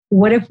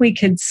what if we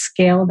could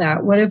scale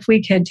that? What if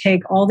we could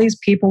take all these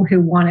people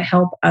who want to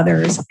help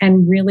others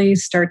and really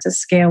start to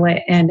scale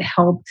it and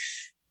help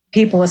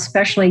people,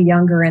 especially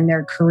younger in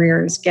their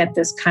careers, get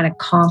this kind of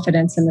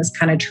confidence and this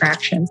kind of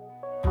traction?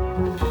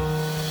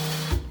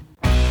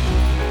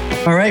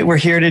 All right, we're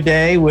here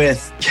today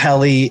with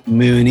Kelly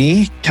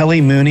Mooney.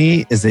 Kelly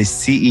Mooney is a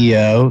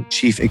CEO,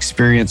 Chief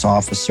Experience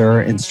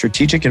Officer, and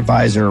Strategic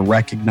Advisor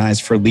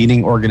recognized for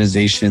leading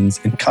organizations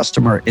in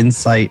customer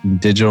insight and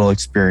digital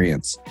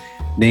experience.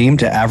 Named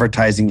to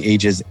Advertising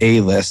Age's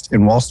A-list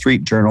in Wall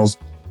Street Journal's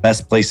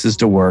Best Places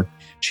to Work,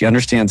 she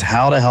understands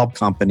how to help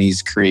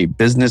companies create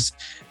business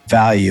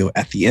value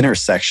at the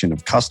intersection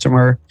of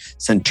customer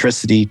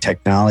centricity,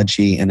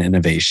 technology, and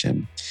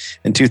innovation.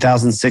 In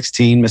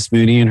 2016, Ms.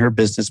 Mooney and her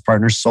business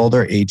partners sold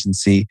their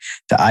agency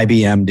to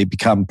IBM to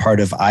become part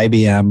of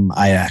IBM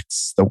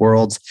iX, the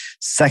world's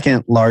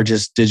second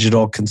largest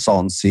digital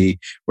consultancy,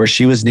 where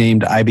she was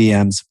named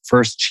IBM's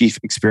first Chief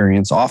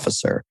Experience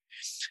Officer.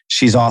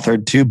 She's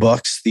authored 2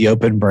 books, The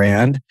Open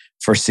Brand,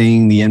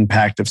 Foreseeing the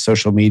Impact of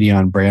Social Media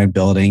on Brand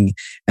Building,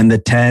 and The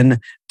 10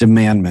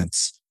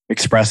 Demandments,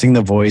 Expressing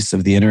the Voice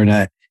of the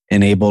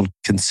Internet-Enabled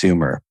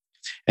Consumer,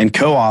 and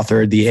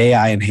co-authored The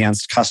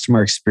AI-Enhanced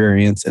Customer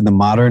Experience in the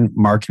Modern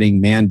Marketing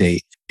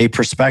Mandate, a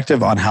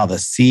perspective on how the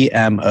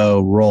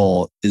CMO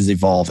role is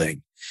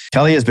evolving.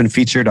 Kelly has been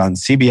featured on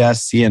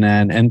CBS,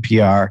 CNN,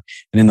 NPR,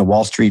 and in the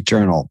Wall Street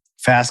Journal,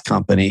 Fast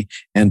Company,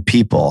 and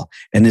People,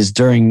 and is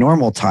during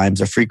normal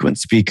times a frequent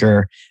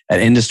speaker at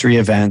industry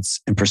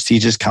events and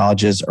prestigious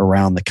colleges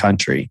around the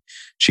country.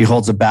 She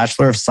holds a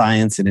Bachelor of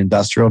Science in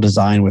Industrial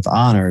Design with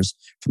honors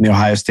from The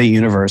Ohio State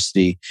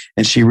University,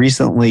 and she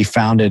recently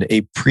founded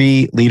a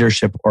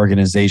pre-leadership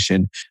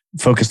organization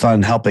focused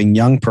on helping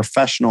young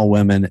professional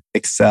women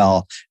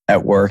excel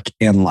at work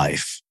and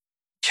life.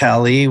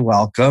 Kelly,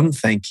 welcome.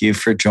 Thank you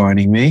for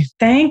joining me.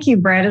 Thank you,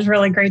 Brett. It's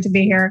really great to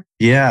be here.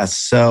 Yeah.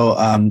 So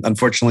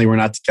unfortunately, we're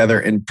not together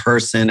in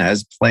person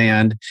as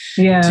planned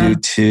due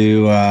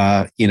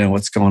to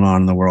what's going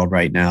on in the world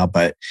right now.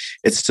 But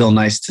it's still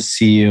nice to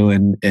see you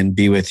and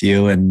be with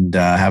you and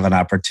have an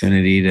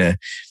opportunity to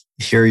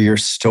hear your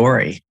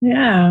story.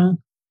 Yeah.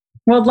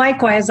 Well,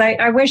 likewise,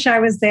 I wish I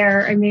was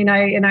there. I mean,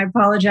 I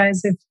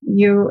apologize if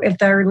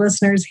the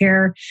listeners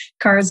hear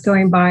cars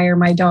going by or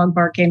my dog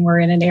barking. We're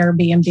in an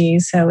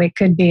Airbnb, so it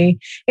could be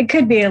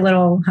a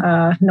little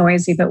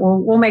noisy, but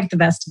we'll make the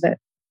best of it.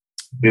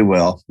 We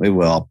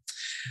will.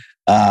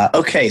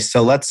 Okay,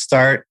 so let's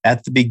start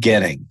at the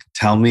beginning.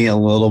 Tell me a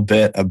little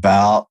bit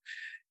about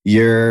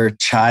your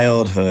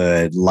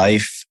childhood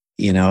life,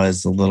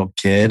 as a little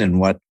kid, and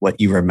what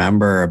you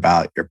remember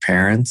about your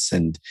parents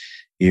and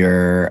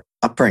your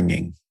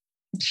upbringing.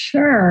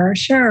 Sure.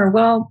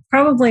 Well,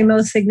 probably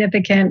most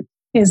significant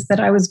is that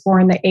I was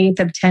born the 8th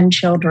of 10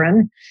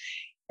 children.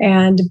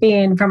 And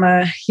being from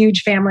a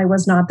huge family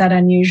was not that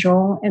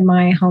unusual. In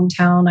my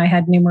hometown, I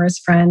had numerous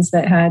friends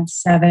that had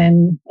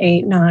 7,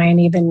 8, 9,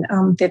 even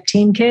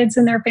 15 kids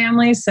in their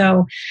family.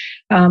 So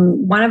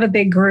one of a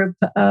big group,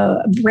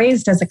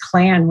 raised as a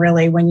clan,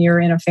 really, when you're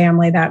in a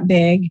family that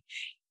big.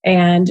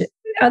 And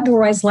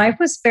otherwise, life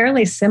was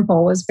fairly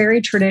simple. It was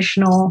very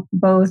traditional.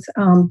 Both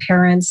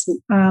parents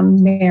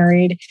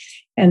married,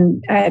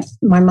 and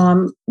my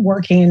mom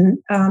working,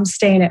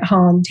 staying at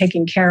home,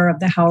 taking care of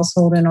the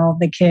household and all of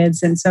the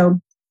kids. And so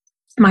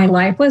my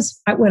life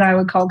was what I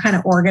would call kind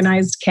of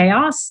organized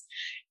chaos.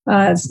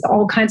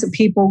 All kinds of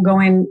people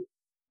going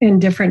in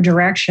different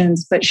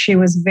directions, but she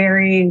was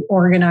very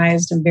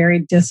organized and very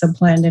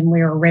disciplined, and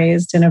we were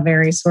raised in a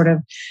very sort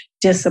of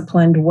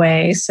disciplined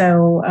way.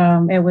 So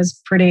it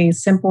was pretty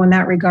simple in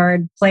that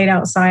regard. Played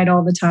outside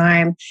all the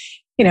time,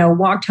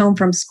 walked home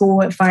from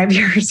school at 5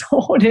 years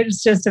old. It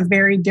was just a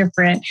very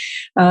different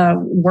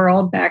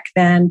world back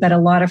then, but a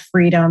lot of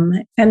freedom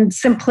and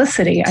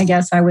simplicity, I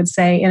guess I would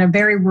say, in a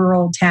very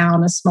rural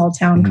town, a small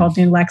town called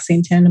New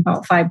Lexington,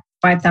 about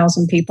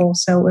 5,000 people.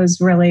 So it was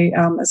really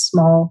a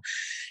small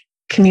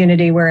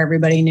community where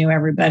everybody knew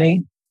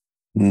everybody.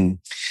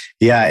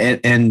 Yeah.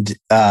 And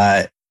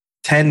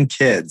 10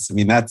 kids. I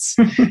mean, that's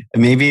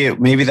maybe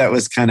that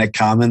was kind of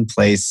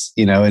commonplace,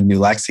 in New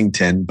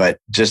Lexington, but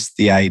just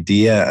the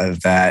idea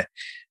of that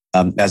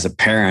as a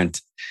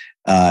parent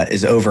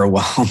is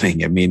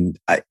overwhelming. I mean,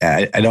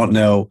 I don't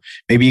know,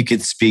 maybe you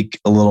could speak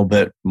a little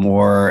bit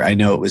more. I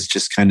know it was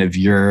just kind of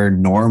your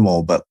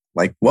normal, but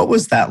what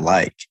was that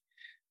like?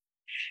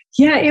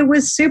 Yeah, it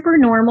was super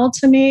normal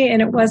to me.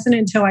 And it wasn't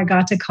until I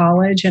got to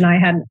college and I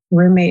had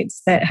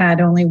roommates that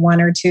had only 1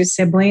 or 2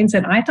 siblings.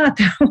 And I thought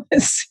that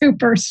was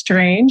super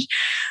strange.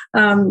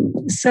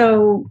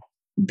 So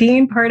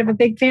being part of a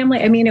big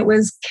family. I mean, it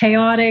was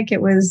chaotic,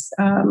 it was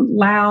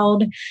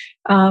loud,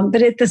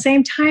 but at the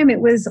same time,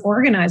 it was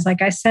organized.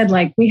 Like I said,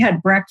 like we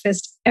had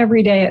breakfast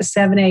every day at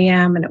 7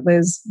 a.m. and it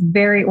was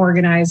very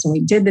organized. And we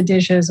did the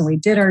dishes and we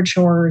did our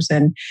chores,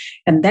 and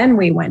then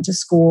we went to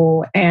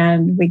school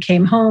and we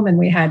came home and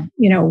we had,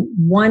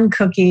 one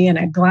cookie and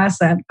a glass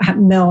of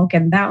milk,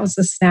 and that was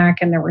the snack,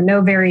 and there were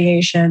no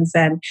variations,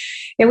 and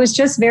it was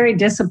just very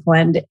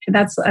disciplined.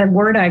 That's a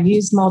word I've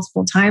used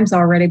multiple times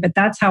already, but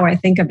that's how I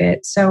think of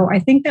it. So I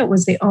think that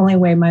was the only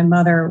way my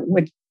mother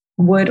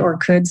would or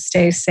could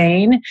stay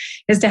sane,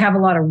 is to have a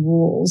lot of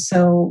rules.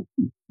 So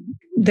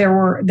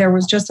there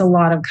was just a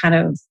lot of kind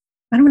of,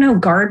 I don't know,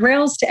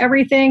 guardrails to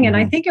everything. And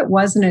I think it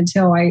wasn't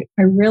until I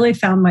really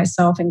found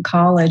myself in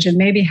college, and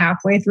maybe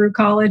halfway through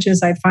college,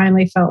 as I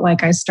finally felt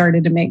like I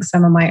started to make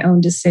some of my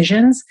own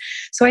decisions.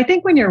 So I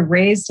think when you're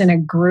raised in a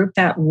group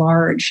that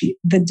large,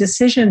 the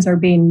decisions are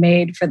being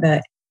made for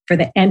the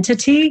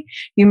entity.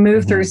 You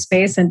move through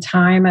space and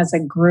time as a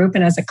group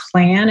and as a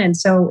clan. And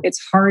so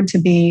it's hard to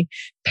be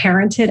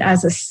parented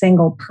as a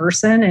single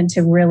person and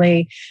to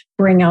really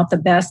bring out the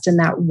best in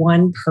that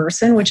one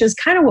person, which is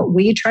kind of what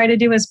we try to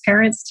do as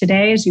parents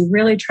today, is you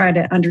really try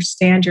to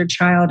understand your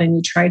child and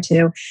you try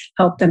to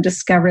help them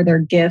discover their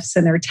gifts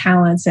and their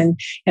talents and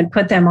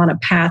put them on a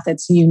path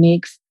that's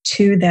unique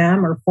to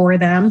them or for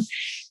them.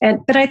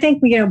 But I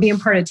think, being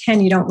part of 10,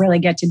 you don't really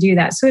get to do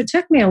that. So it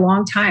took me a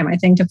long time, I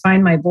think, to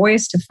find my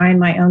voice, to find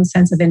my own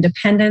sense of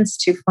independence,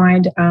 to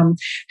find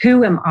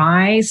who am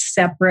I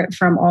separate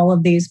from all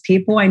of these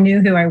people. I knew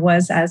who I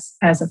was as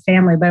a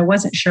family, but I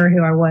wasn't sure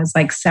who I was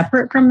like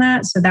separate from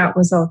that. So that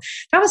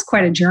was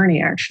quite a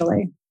journey,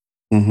 actually.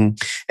 Mm-hmm.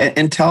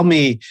 And tell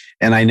me,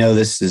 and I know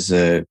this is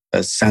a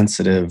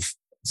sensitive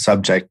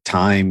subject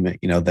time,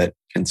 that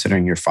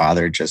considering your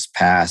father just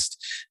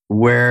passed,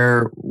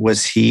 where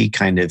was he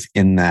kind of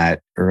in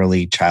that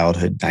early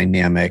childhood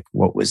dynamic?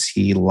 What was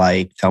he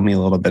like? Tell me a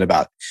little bit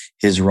about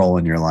his role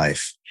in your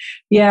life.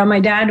 Yeah,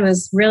 my dad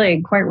was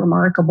really quite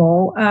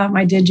remarkable.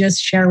 I did just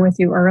share with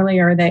you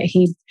earlier that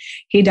he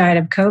died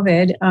of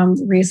COVID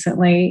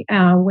recently,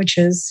 which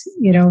is,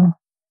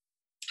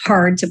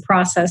 hard to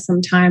process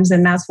sometimes.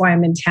 And that's why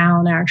I'm in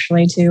town,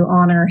 actually, to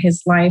honor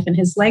his life and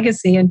his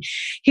legacy. And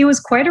he was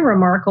quite a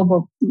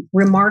remarkable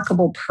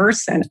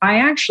person. I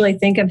actually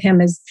think of him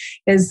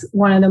as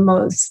one of the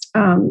most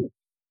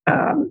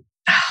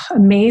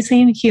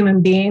amazing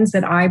human beings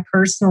that I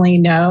personally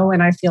know.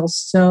 And I feel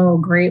so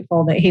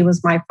grateful that he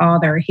was my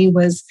father. He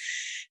was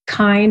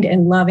kind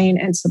and loving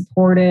and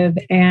supportive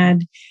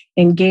and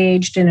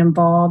engaged and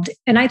involved.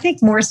 And I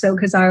think more so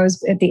because I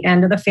was at the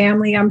end of the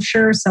family. I'm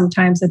sure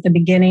sometimes at the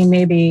beginning,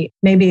 maybe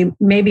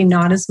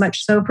not as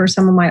much so for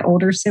some of my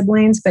older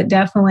siblings, but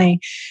definitely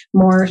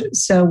more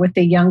so with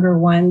the younger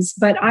ones.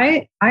 But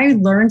I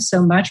learned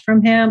so much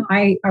from him.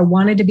 I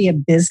wanted to be a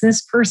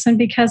business person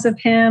because of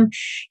him.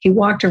 He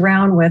walked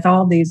around with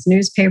all these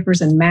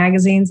newspapers and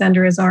magazines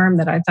under his arm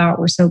that I thought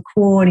were so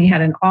cool. And he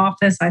had an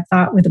office, I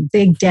thought, with a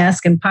big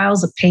desk and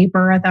piles of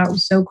paper I thought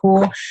was so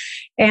cool.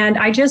 And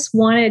I just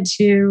wanted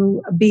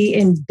to be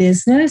in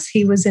business.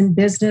 He was in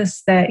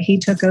business that he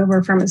took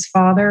over from his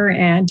father.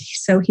 And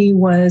so he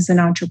was an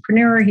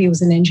entrepreneur. He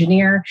was an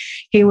engineer.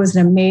 He was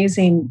an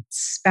amazing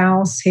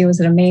spouse. He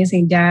was an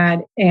amazing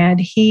dad. And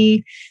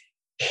he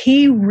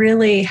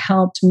really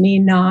helped me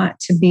not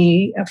to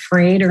be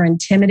afraid or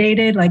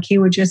intimidated. Like he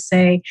would just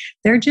say,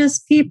 they're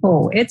just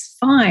people. It's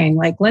fine.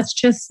 Like, let's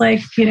just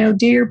do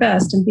your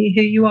best and be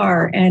who you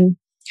are. And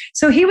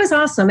so he was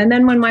awesome. And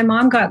then when my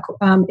mom got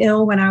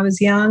ill when I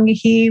was young,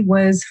 he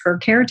was her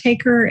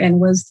caretaker and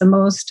was the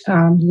most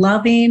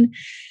loving,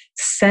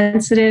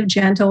 sensitive,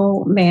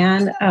 gentle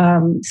man.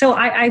 So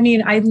I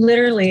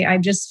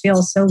just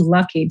feel so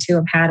lucky to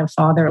have had a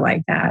father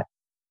like that.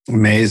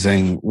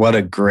 Amazing. What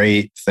a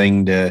great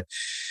thing to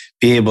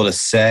be able to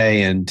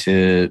say and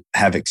to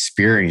have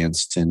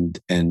experienced and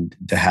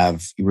to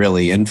have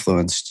really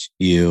influenced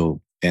you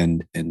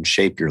and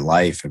shape your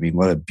life. I mean,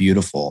 what a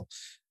beautiful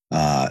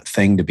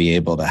thing to be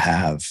able to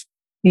have.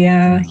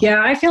 Yeah.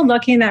 I feel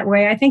lucky in that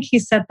way. I think he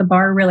set the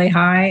bar really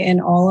high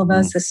and all of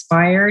us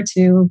aspire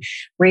to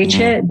reach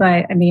it.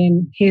 But I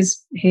mean,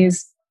 he's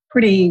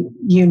pretty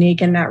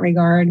unique in that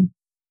regard.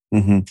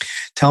 Mm-hmm.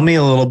 Tell me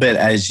a little bit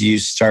as you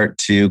start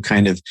to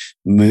kind of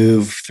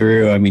move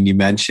through. I mean, you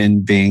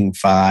mentioned being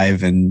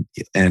 5 and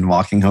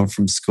walking home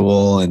from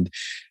school, and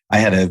I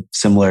had a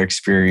similar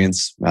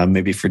experience,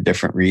 maybe for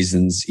different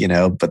reasons,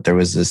 but there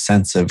was a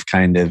sense of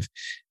kind of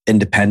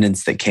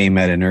independence that came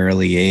at an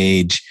early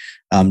age.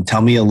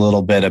 Tell me a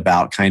little bit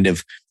about kind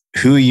of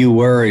who you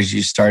were as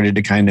you started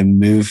to kind of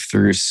move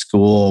through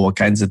school. What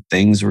kinds of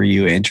things were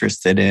you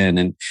interested in?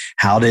 And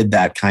how did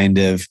that kind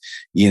of,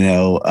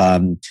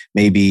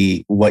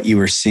 maybe what you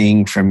were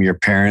seeing from your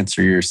parents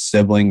or your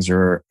siblings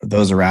or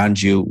those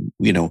around you,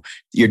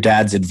 your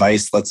dad's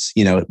advice,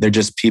 they're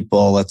just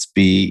people, let's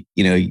be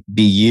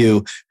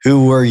you.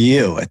 Who were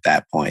you at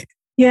that point?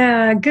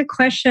 Yeah, good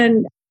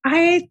question.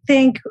 I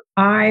think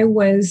I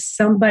was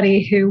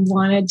somebody who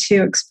wanted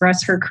to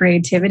express her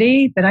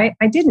creativity, but I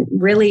didn't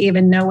really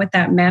even know what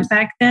that meant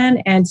back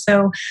then. And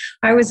so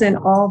I was in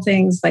all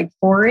things like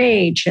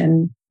 4-H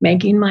and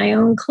making my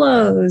own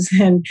clothes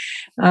and,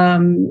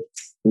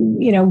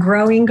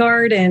 growing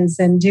gardens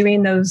and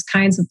doing those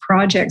kinds of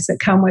projects that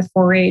come with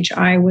 4-H.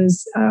 I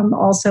was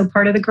also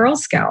part of the Girl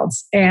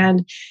Scouts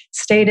and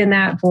stayed in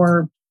that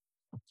for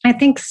I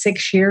think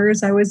 6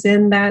 years I was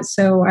in that.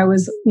 So I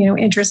was,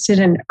 interested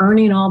in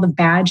earning all the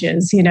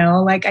badges,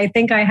 like I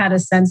think I had a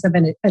sense of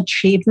an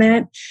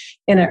achievement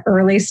in an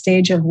early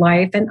stage of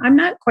life. And I'm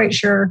not quite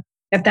sure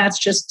if that's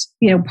just,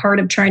 part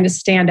of trying to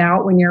stand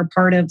out when you're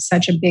part of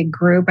such a big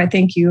group. I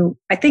think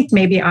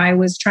maybe I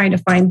was trying to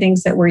find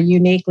things that were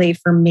uniquely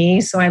for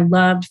me. So I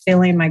loved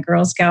filling my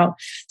Girl Scout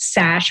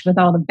sash with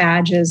all the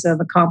badges of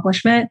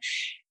accomplishment.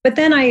 But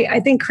then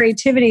I think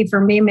creativity for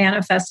me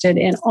manifested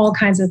in all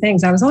kinds of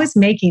things. I was always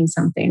making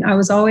something. I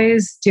was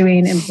always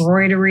doing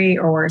embroidery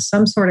or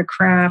some sort of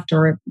craft,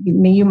 or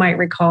you might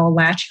recall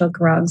latch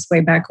hook rugs way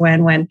back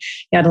when you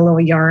had a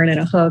little yarn and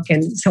a hook.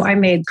 And so I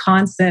made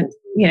constant,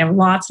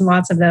 lots and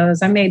lots of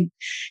those. I made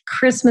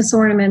Christmas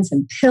ornaments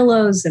and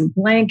pillows and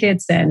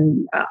blankets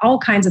and all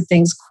kinds of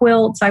things,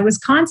 quilts. I was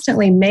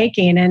constantly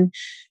making and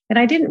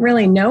I didn't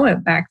really know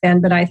it back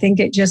then, but I think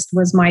it just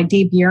was my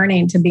deep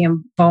yearning to be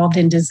involved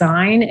in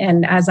design.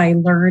 And as I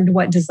learned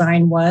what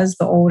design was,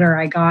 the older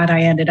I got,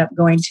 I ended up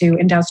going to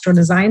industrial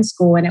design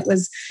school. And it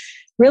was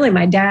really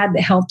my dad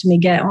that helped me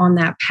get on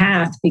that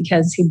path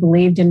because he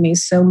believed in me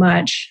so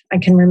much. I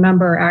can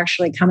remember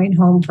actually coming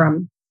home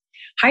from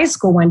high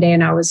school one day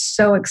and I was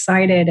so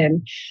excited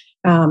and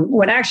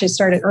what actually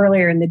started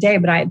earlier in the day,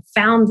 but I had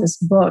found this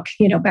book,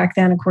 back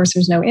then, of course,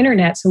 there's no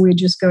internet. So we'd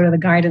just go to the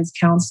guidance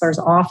counselor's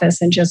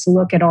office and just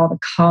look at all the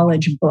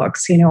college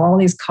books, all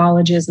these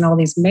colleges and all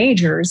these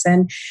majors.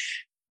 And,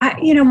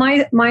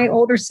 my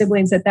older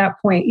siblings at that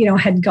point,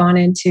 had gone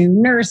into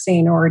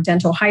nursing or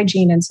dental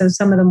hygiene. And so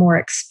some of the more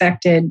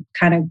expected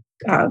kind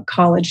of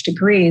college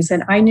degrees.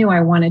 And I knew I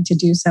wanted to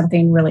do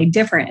something really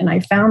different. And I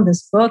found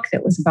this book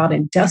that was about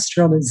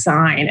industrial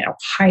design at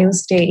Ohio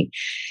State.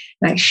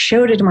 And I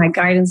showed it to my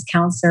guidance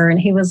counselor and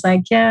he was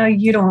like, yeah,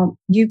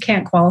 you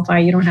can't qualify.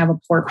 You don't have a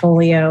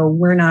portfolio.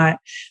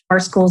 Our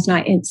school's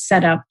not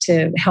set up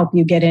to help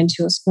you get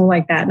into a school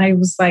like that. And I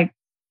was like,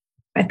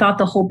 I thought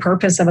the whole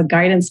purpose of a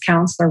guidance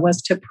counselor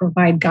was to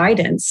provide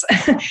guidance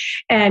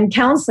and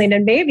counseling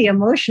and maybe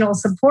emotional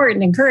support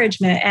and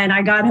encouragement. And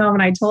I got home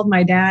and I told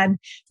my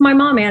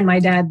mom and my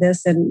dad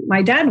this, and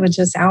my dad was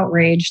just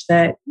outraged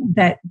that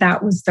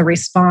was the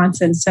response.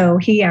 And so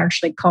he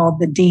actually called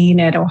the dean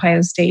at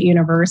Ohio State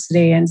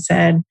University and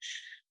said,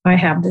 I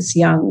have this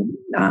young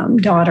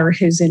daughter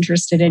who's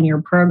interested in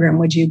your program.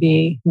 Would you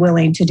be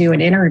willing to do an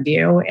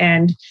interview?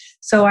 And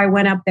so I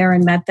went up there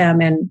and met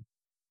them and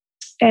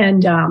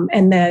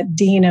the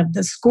dean of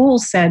the school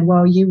said,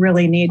 well, you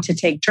really need to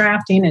take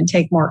drafting and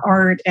take more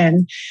art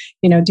and,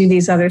 do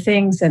these other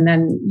things. And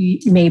then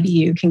maybe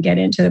you can get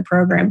into the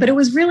program. But it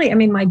was really,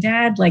 my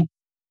dad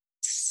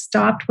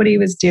stopped what he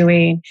was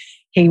doing.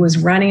 He was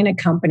running a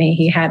company.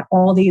 He had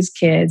all these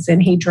kids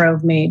and he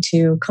drove me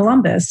to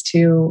Columbus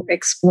to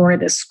explore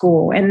this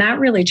school. And that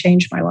really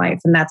changed my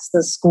life. And that's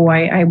the school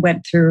I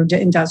went through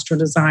to industrial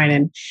design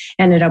and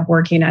ended up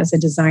working as a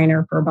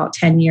designer for about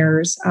 10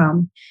 years.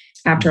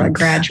 After I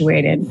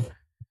graduated.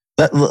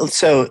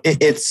 So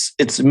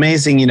it's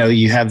amazing,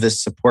 you have this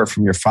support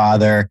from your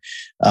father,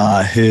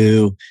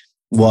 who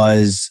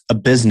was a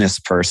business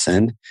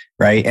person,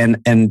 right?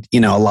 And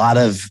a lot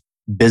of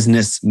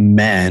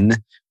businessmen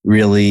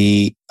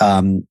really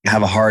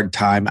have a hard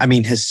time.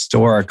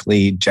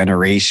 Historically,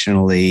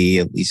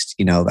 generationally, at least,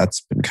 that's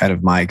been kind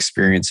of my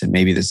experience. And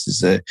maybe this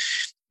is a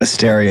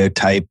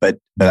stereotype, but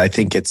I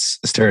think it's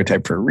a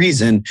stereotype for a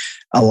reason.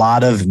 A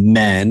lot of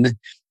men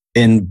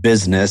in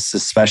business,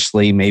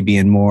 especially maybe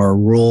in more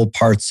rural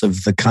parts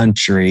of the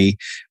country,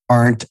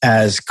 aren't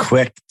as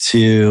quick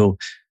to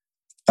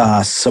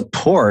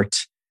support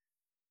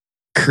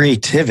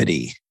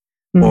creativity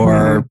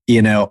or,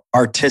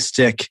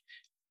 artistic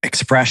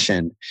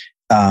expression.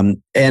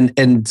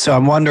 And so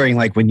I'm wondering,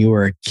 when you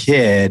were a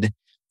kid,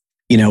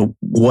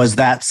 was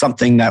that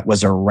something that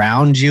was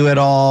around you at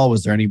all?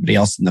 Was there anybody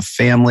else in the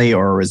family,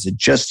 or was it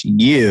just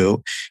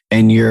you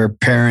and your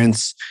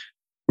parents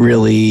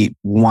really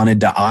wanted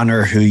to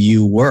honor who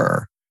you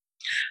were?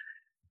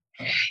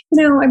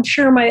 I'm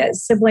sure my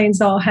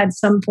siblings all had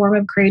some form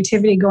of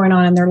creativity going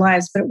on in their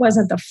lives, but it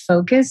wasn't the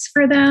focus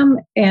for them.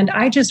 And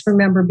I just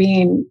remember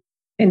being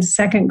in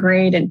second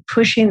grade and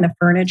pushing the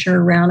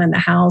furniture around in the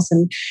house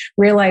and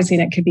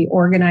realizing it could be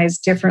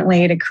organized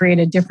differently to create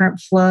a different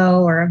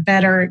flow or a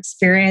better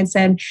experience.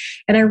 And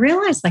I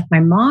realized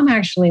my mom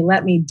actually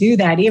let me do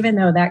that, even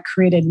though that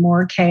created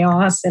more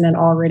chaos in an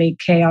already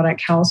chaotic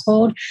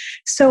household.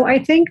 So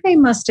I think they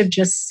must have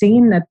just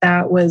seen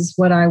that was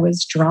what I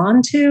was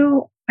drawn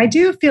to. I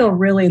do feel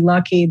really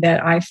lucky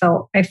that I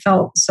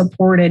felt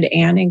supported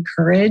and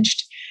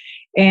encouraged.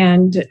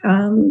 And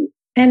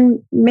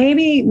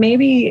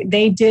maybe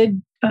they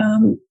did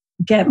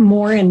get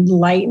more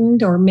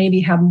enlightened or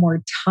maybe have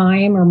more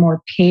time or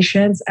more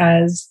patience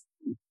as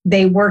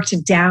they worked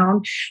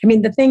down. I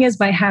mean, the thing is,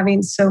 by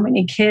having so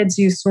many kids,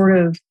 you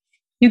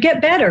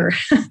get better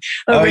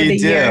over the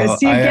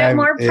years. You get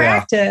more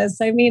practice.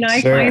 I mean,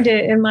 I find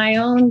it in my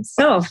own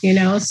self,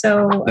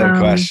 so. No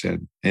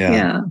question.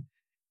 Yeah.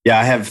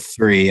 I have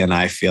 3 and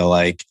I feel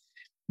like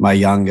my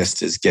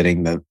youngest is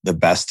getting the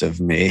best of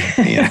me,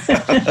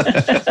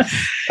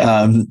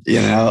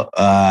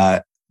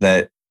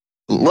 that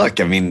look,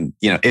 I mean,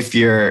 if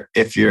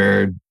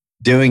you're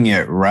doing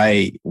it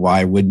right,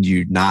 why wouldn't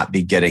you not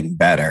be getting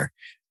better,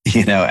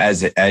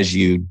 as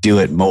you do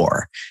it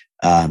more,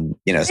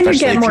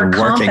 especially if you're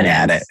working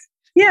at it.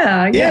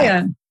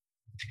 Yeah.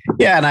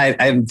 And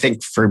I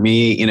think for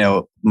me,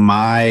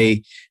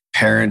 my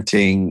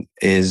parenting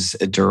is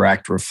a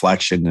direct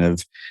reflection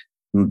of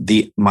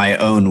my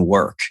own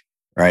work,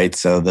 right?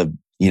 So the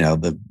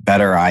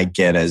better I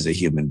get as a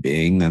human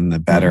being, then the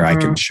better I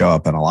can show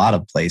up in a lot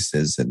of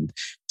places. And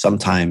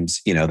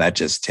sometimes, that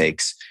just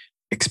takes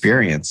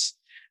experience.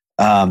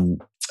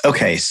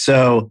 Okay.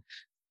 So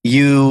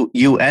you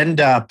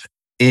end up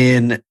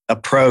in a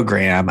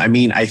program. I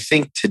mean, I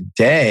think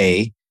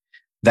today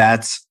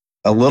that's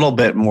a little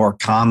bit more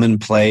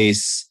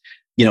commonplace,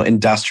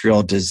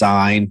 industrial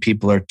design.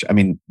 People are,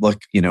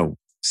 look,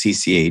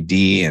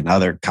 CCAD and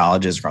other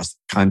colleges across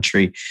the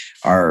country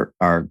are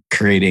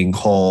creating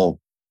whole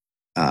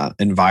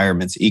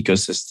environments,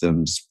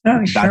 ecosystems,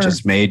 not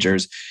just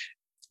majors.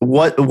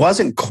 What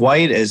wasn't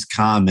quite as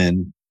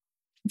common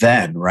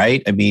then,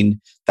 right? I mean,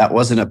 that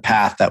wasn't a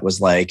path that was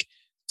like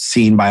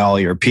seen by all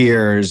your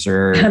peers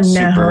or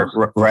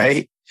super,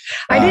 right?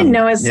 I didn't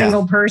know a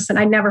single person.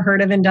 I never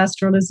heard of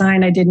industrial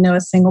design. I didn't know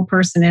a single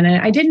person in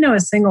it. I didn't know a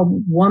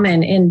single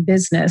woman in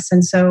business.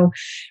 And so,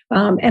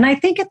 and I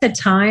think at the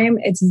time,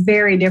 it's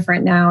very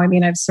different now. I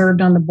mean, I've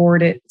served on the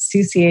board at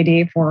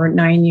CCAD for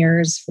 9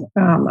 years,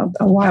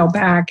 a while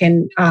back.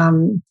 And,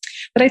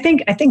 but I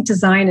think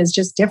design is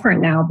just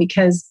different now,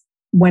 because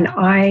when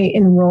I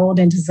enrolled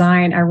in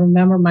design, I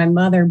remember my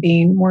mother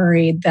being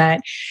worried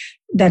that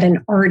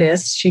an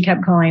artist, she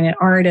kept calling it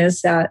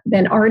artist,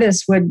 then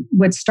artists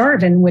would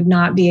starve and would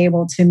not be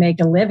able to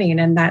make a living.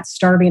 And that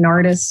starving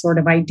artist sort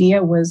of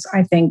idea was,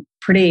 I think,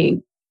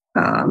 pretty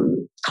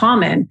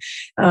common.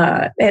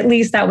 At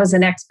least that was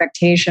an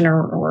expectation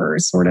or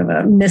sort of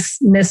a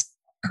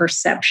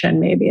misperception,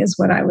 maybe is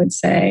what I would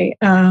say.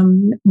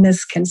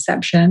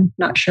 Misconception.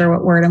 Not sure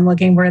what word I'm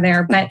looking for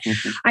there. But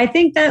I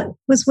think that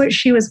was what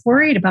she was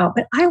worried about.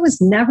 But I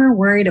was never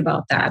worried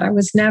about that. I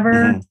was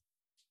never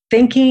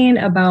thinking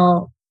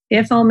about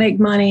if I'll make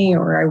money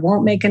or I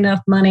won't make enough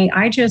money.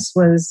 I just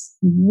was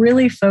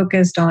really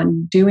focused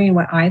on doing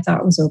what I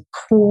thought was a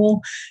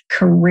cool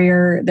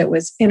career that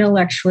was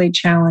intellectually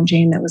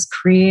challenging, that was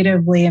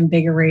creatively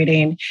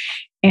invigorating,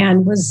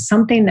 and was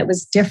something that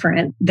was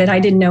different that I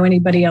didn't know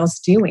anybody else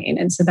doing.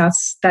 And so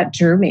that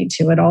drew me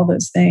to it, all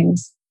those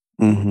things.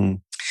 Mm-hmm.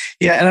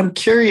 Yeah. And I'm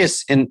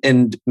curious,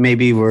 and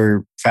maybe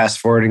we're fast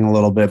forwarding a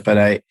little bit,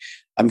 but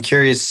I'm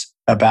curious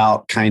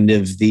about kind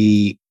of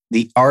the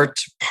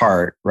art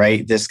part,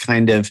 right? This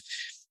kind of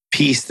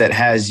piece that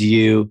has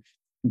you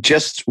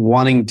just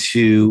wanting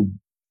to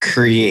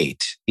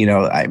create,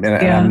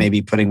 I'm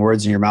maybe putting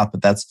words in your mouth,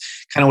 but that's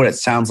kind of what it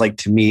sounds like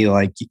to me.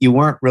 Like you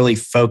weren't really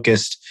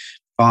focused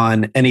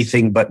on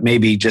anything, but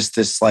maybe just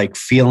this like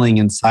feeling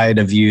inside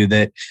of you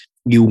that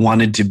you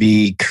wanted to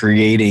be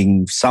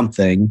creating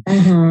something.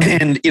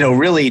 And,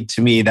 really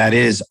to me, that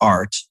is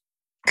art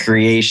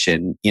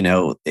creation,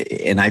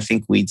 and I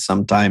think we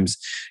sometimes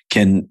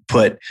can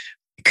put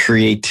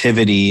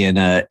creativity in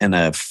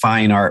a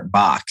fine art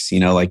box,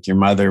 like your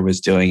mother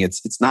was doing.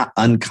 It's not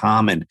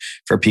uncommon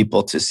for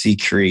people to see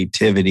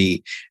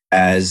creativity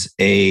as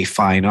a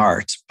fine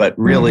art, but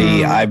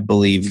really I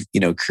believe,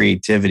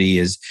 creativity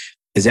is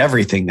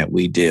everything that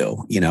we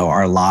do,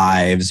 our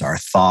lives, our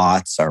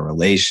thoughts, our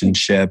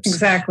relationships.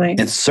 Exactly.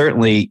 And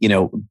certainly,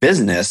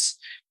 business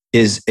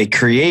is a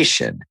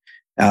creation,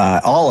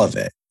 all of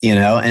it,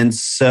 and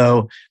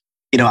so,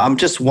 I'm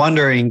just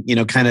wondering,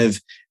 kind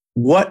of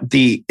what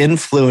the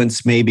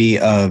influence maybe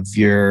of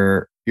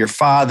your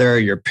father,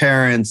 your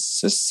parents,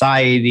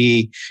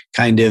 society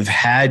kind of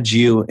had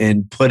you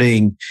in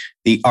putting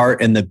the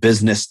art and the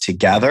business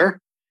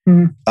together,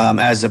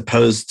 as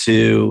opposed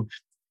to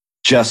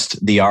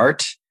just the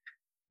art.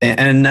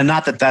 And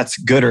not that that's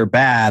good or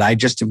bad. I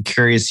just am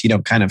curious,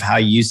 kind of how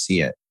you see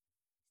it.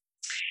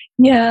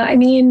 Yeah, I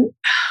mean,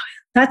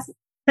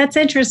 that's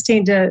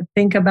interesting to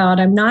think about.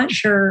 I'm not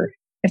sure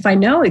if I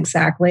know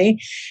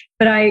exactly,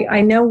 but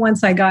I know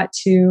once I got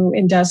to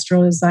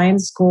industrial design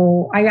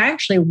school, I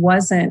actually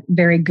wasn't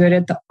very good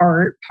at the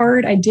art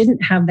part. I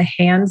didn't have the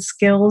hand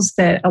skills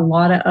that a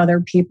lot of other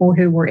people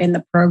who were in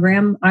the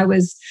program. I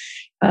was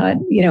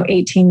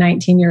 18,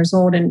 19 years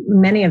old, and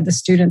many of the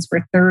students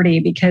were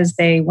 30 because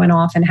they went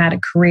off and had a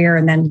career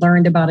and then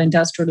learned about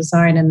industrial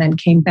design and then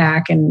came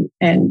back and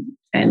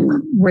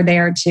were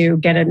there to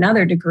get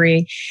another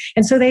degree.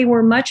 And so they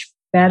were much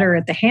better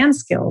at the hand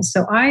skills.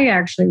 So I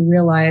actually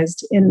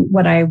realized in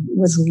what I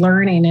was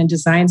learning in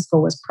design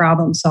school was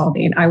problem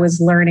solving. I was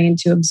learning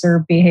to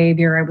observe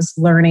behavior. I was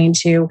learning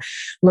to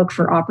look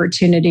for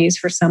opportunities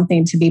for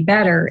something to be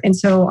better. And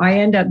so I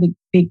end up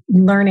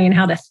learning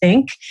how to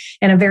think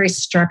in a very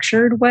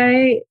structured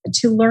way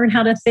to learn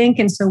how to think.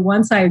 And so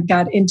once I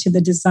got into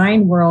the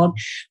design world,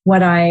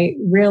 what I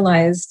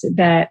realized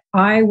that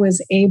I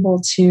was able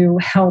to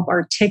help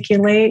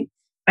articulate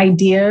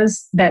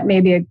ideas that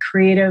maybe a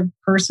creative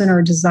person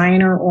or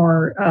designer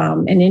or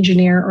an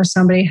engineer or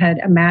somebody had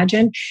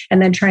imagined,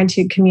 and then trying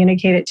to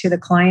communicate it to the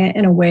client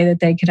in a way that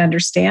they could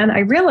understand. I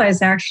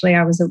realized actually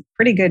I was a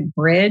pretty good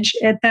bridge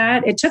at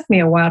that. It took me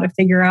a while to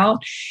figure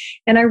out.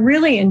 And I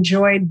really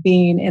enjoyed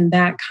being in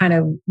that kind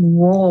of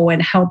role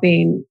and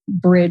helping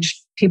bridge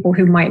people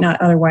who might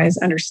not otherwise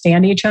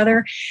understand each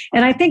other.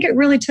 And I think it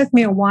really took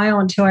me a while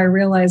until I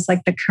realized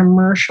like the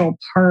commercial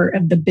part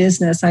of the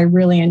business I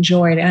really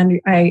enjoyed. And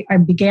I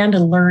began to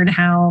learn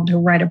how to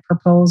write a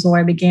proposal.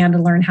 I began to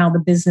learn how the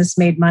business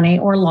made money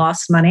or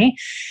lost money,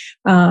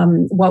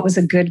 what was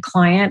a good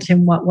client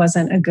and what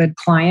wasn't a good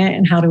client,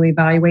 and how to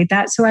evaluate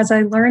that. So as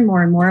I learned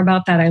more and more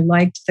about that, I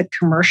liked the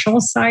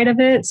commercial side of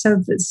it.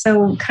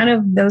 So kind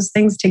of those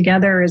things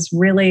together is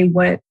really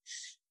what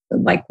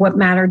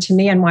mattered to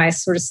me and why I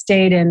sort of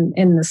stayed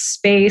in the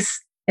space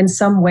in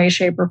some way,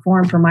 shape, or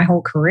form for my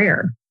whole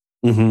career.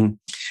 Mm-hmm.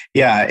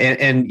 Yeah.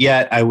 And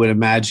yet I would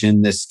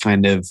imagine this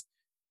kind of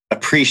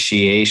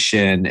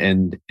appreciation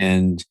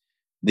and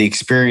the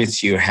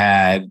experience you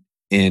had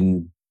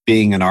in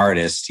being an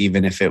artist,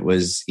 even if it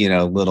was,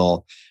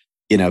 little,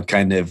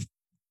 kind of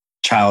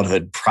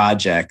childhood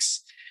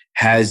projects,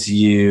 has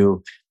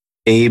you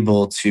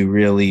able to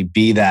really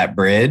be that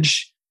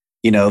bridge.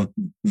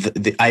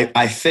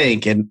 I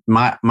think, and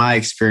my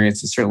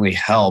experience, it certainly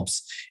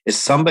helps, is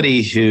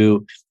somebody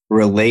who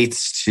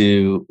relates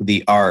to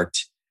the art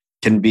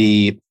can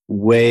be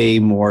way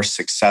more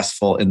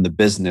successful in the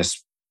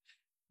business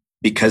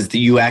because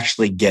you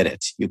actually get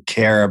it. You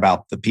care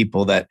about the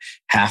people that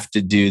have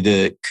to do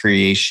the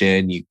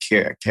creation. You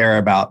care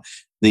about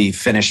the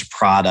finished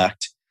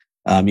product.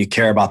 You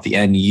care about the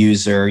end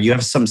user. You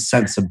have some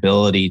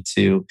sensibility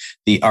to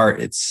the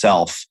art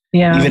itself.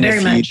 Yeah, even very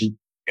if much. you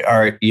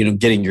are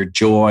getting your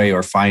joy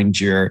or find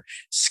your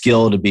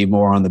skill to be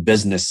more on the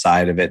business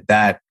side of it.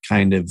 That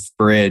kind of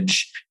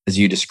bridge, as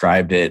you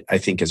described it, I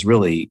think is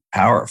really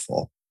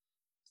powerful.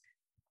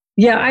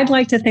 Yeah, I'd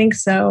like to think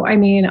so. I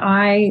mean,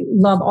 I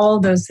love all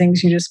of those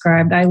things you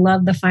described. I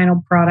love the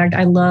final product.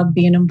 I love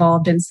being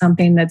involved in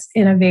something that's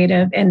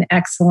innovative and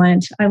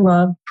excellent. I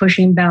love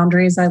pushing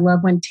boundaries. I love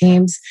when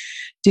teams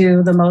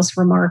do the most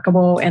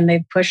remarkable and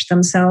they've pushed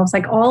themselves.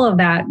 Like all of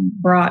that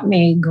brought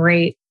me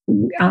great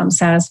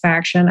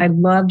satisfaction. I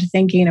loved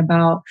thinking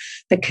about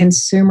the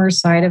consumer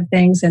side of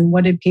things and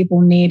what did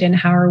people need and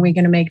how are we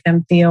going to make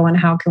them feel and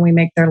how can we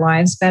make their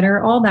lives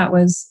better. All that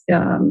was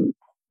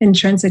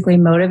intrinsically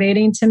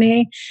motivating to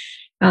me.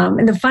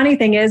 And the funny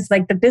thing is,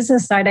 like the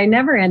business side, I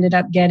never ended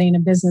up getting a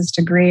business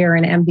degree or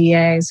an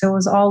MBA. So it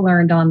was all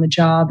learned on the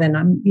job, and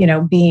I'm,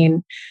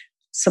 being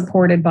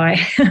supported by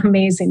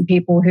amazing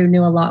people who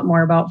knew a lot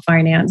more about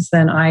finance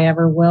than I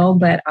ever will.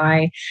 But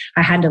I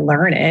had to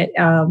learn it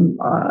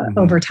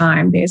over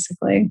time,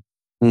 basically.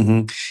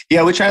 Mm-hmm.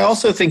 Yeah, which I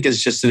also think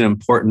is just an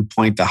important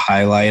point to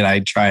highlight.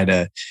 I try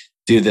to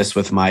do this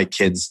with my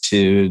kids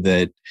too,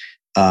 that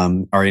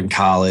are in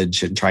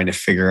college and trying to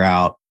figure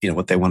out,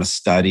 what they want to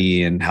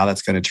study and how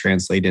that's going to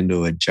translate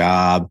into a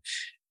job.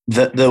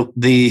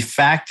 The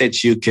fact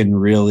that you can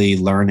really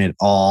learn it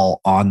all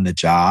on the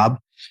job.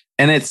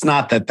 And it's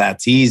not that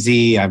that's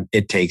easy.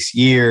 It takes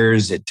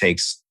years. It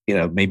takes,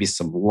 maybe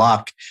some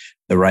luck,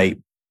 the right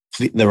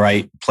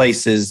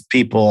places,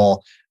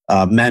 people,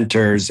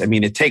 mentors. I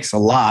mean, it takes a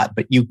lot,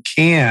 but you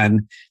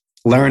can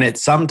learn it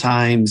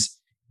sometimes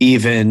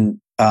even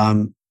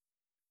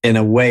in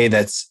a way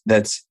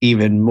that's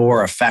even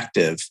more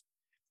effective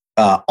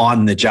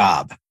on the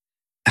job.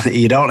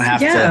 You don't have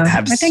to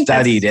have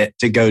studied it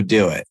to go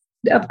do it.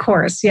 Of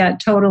course. Yeah,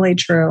 totally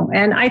true.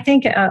 And I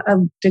think a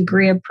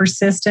degree of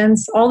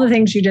persistence, all the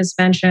things you just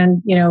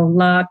mentioned,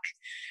 luck,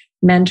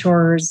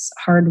 mentors,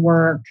 hard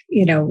work,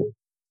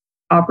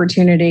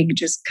 opportunity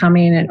just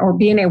coming in, or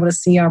being able to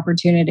see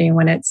opportunity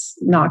when it's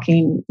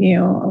knocking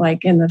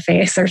like in the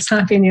face or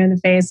slapping you in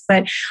the face.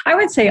 But I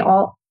would say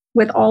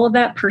with all of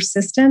that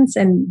persistence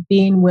and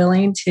being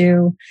willing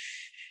to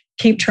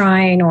keep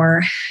trying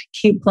or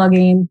keep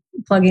plugging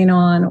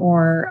on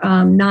or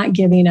not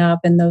giving up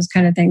and those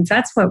kind of things.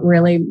 That's what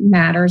really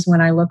matters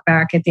when I look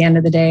back at the end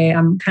of the day.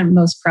 I'm kind of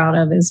most proud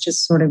of is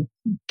just sort of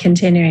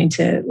continuing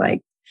to like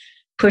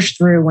push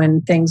through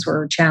when things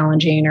were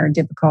challenging or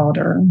difficult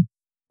or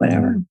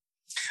whatever.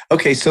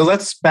 Okay, so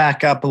let's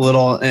back up a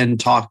little and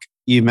talk.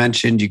 You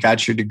mentioned you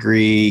got your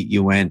degree,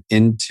 you went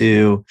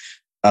into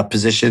a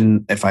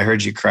position, if I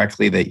heard you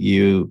correctly, that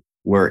you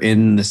were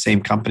in the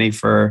same company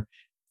for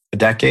a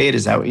decade.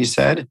 Is that what you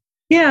said?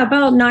 Yeah,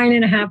 about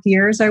 9.5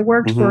 years. I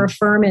worked for a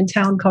firm in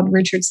town called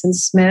Richardson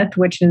Smith,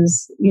 which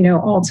is,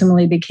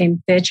 ultimately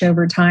became Fitch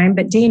over time.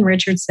 But Dean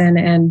Richardson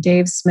and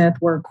Dave Smith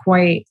were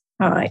quite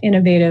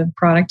innovative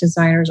product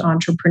designers,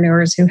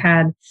 entrepreneurs who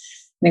had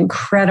an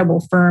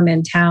incredible firm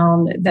in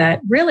town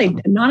that really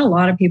not a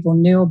lot of people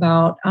knew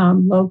about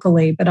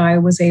locally, but I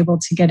was able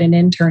to get an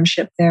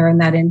internship there,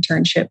 and that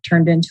internship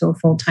turned into a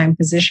full-time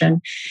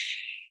position.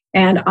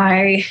 And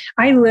I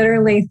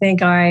literally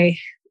think I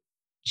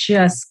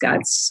just got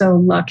so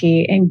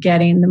lucky in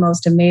getting the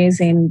most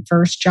amazing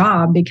first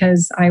job,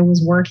 because I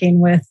was working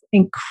with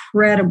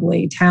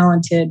incredibly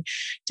talented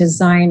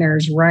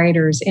designers,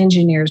 writers,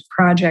 engineers,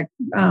 product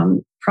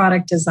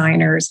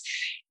designers,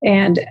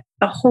 and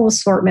a whole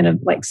assortment of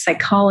like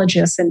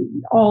psychologists,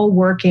 and all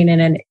working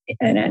in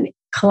a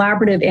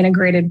collaborative,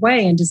 integrated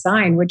way in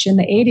design, which in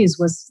the 80s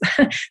was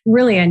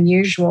really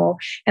unusual.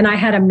 And I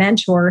had a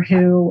mentor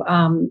who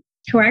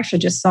I actually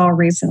just saw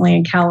recently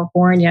in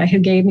California, who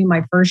gave me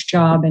my first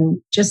job and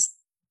just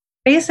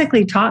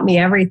basically taught me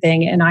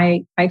everything. And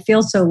I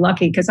feel so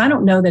lucky, because I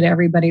don't know that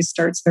everybody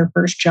starts their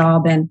first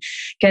job and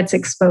gets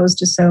exposed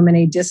to so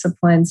many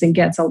disciplines and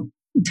gets a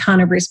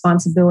ton of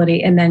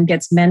responsibility and then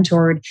gets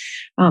mentored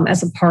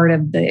as a part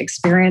of the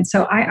experience.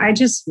 So I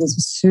just was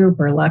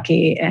super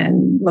lucky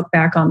and look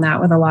back on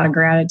that with a lot of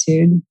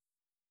gratitude.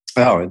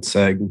 Oh, it's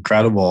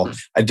incredible.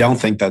 I don't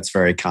think that's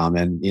very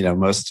common.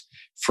 Most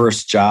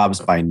first jobs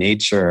by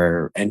nature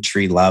are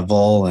entry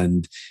level,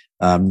 and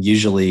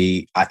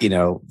usually,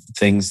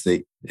 things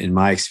that, in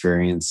my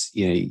experience,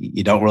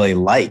 you don't really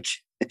like.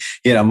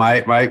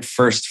 My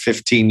first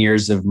 15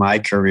 years of my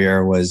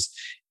career was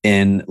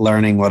in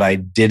learning what I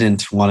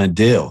didn't want to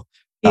do.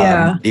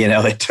 Yeah.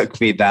 It took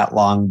me that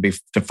long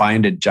to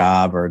find a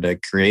job or to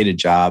create a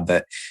job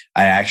that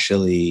I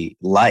actually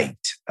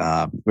liked,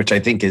 which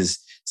I think is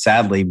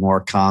sadly more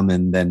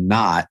common than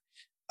not.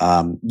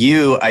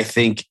 I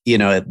think,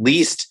 at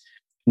least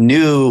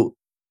knew,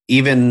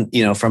 even,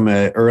 from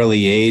an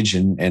early age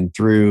and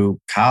through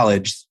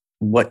college,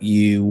 what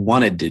you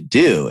wanted to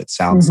do. It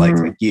sounds like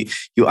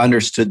you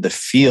understood the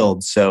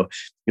field. So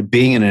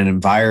being in an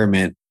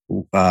environment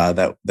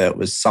that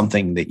was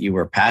something that you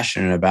were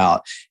passionate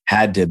about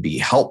had to be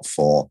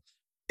helpful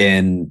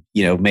in,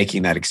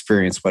 making that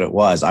experience what it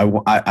was. I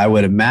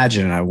would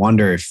imagine, and I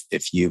wonder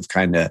if you've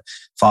kind of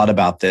thought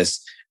about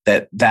this,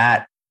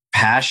 that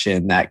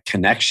passion, that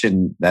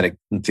connection, that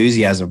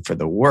enthusiasm for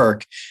the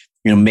work,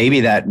 maybe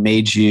that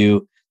made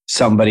you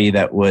somebody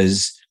that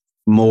was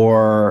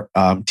more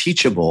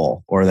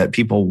teachable, or that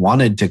people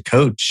wanted to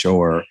coach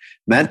or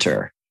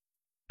mentor.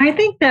 I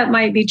think that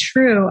might be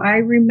true. I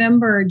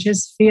remember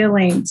just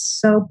feeling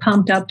so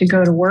pumped up to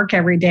go to work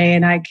every day.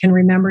 And I can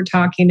remember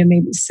talking to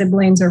maybe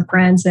siblings or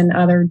friends in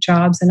other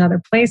jobs and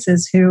other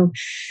places who,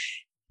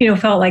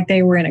 felt like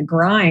they were in a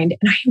grind.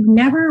 And I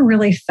never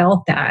really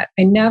felt that.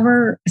 I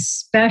never,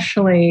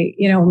 especially,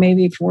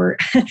 maybe for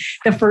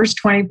the first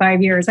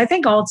 25 years. I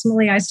think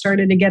ultimately I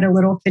started to get a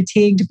little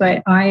fatigued,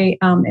 but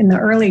in the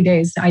early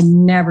days, I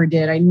never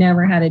did. I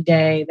never had a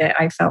day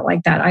that I felt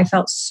like that. I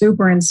felt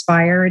super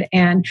inspired.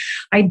 And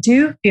I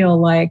do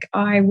feel like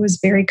I was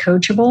very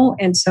coachable.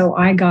 And so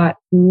I got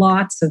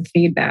lots of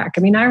feedback. I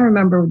mean, I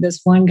remember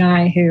this one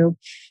guy who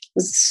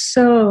was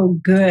so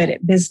good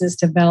at business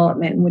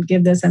development and would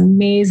give this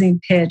amazing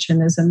pitch and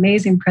this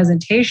amazing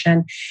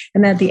presentation.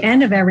 And at the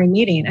end of every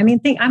meeting,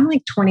 I'm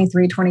like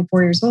 23,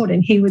 24 years old.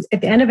 And he would,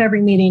 at the end of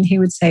every meeting, he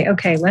would say,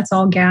 okay, let's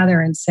all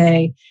gather and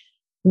say,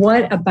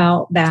 what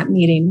about that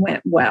meeting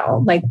went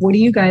well? Like, what do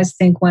you guys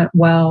think went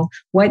well?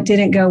 What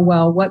didn't go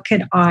well? What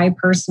could I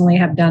personally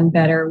have done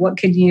better? What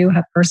could you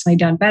have personally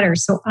done better?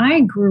 So I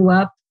grew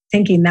up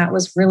thinking that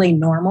was really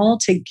normal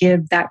to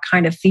give that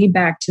kind of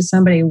feedback to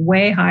somebody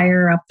way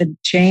higher up the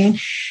chain,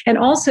 and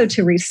also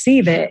to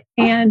receive it.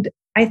 And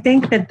I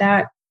think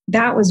that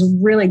was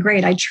really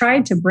great. I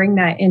tried to bring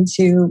that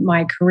into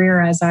my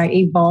career as I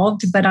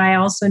evolved, but I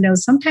also know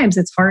sometimes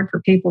it's hard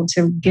for people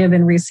to give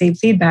and receive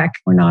feedback.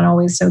 We're not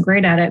always so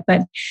great at it,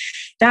 but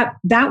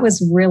that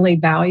was really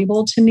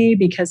valuable to me,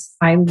 because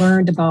I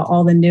learned about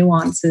all the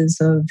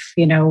nuances of,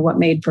 what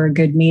made for a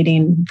good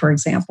meeting, for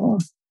example.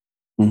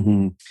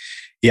 Mm-hmm.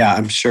 Yeah,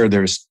 I'm sure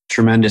there's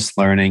tremendous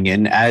learning.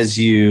 And as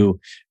you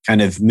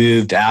kind of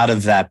moved out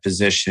of that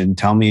position,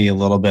 tell me a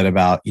little bit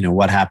about,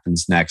 what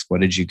happens next?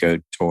 What did you go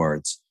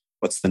towards?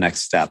 What's the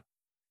next step?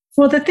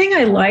 Well, the thing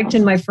I liked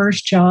in my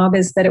first job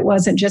is that it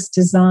wasn't just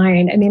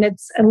design.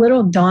 It's a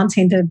little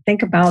daunting to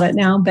think about it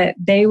now, but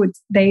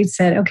they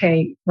said,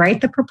 okay,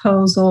 write the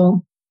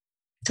proposal,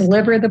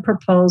 deliver the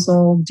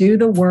proposal, do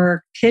the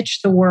work,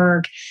 pitch the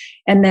work,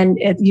 and then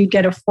you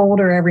get a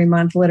folder every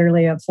month,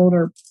 literally a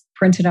folder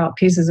printed out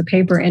pieces of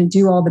paper, and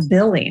do all the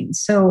billing.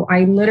 So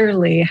I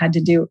literally had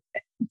to do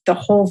the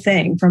whole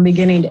thing from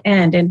beginning to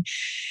end. And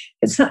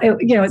it's not,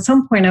 at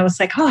some point I was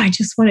like, oh, I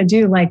just want to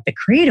do like the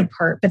creative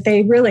part, but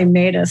they really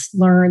made us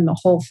learn the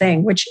whole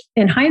thing, which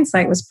in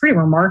hindsight was pretty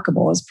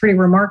remarkable. It was pretty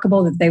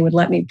remarkable that they would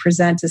let me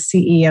present to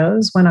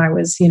CEOs when I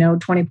was,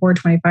 24,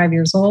 25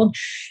 years old.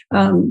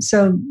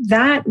 So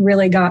that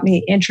really got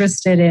me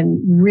interested in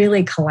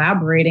really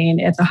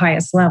collaborating at the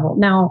highest level.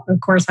 Now, of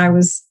course, I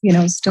was,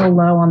 still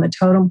low on the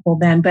totem pole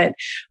then, but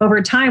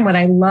over time, what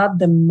I loved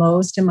the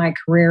most in my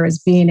career is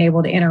being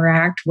able to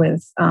interact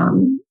with,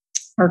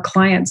 our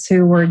clients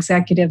who were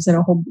executives at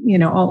a whole,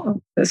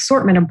 all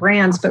assortment of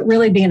brands, but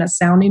really being a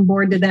sounding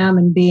board to them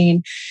and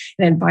being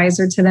an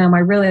advisor to them. I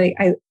really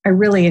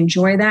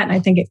enjoy that. And I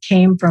think it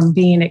came from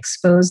being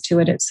exposed to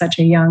it at such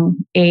a young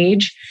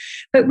age.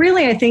 But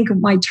really, I think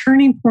my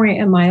turning point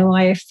in my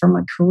life from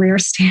a career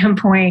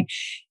standpoint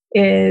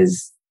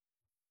is,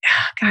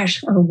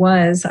 back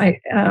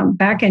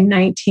in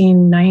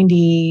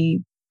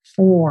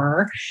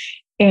 1994.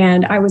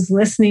 And I was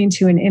listening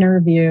to an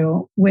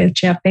interview with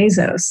Jeff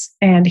Bezos,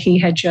 and he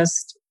had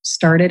just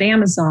started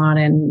Amazon.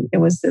 And it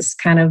was this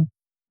kind of,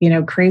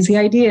 crazy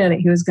idea that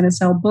he was going to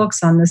sell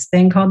books on this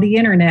thing called the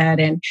internet.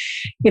 And,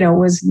 it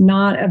was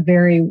not a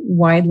very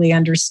widely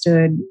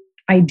understood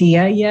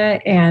idea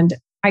yet. And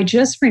I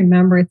just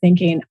remember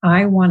thinking,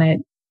 I want to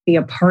be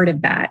a part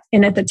of that.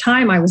 And at the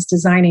time I was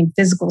designing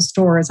physical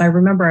stores. I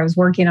remember I was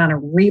working on a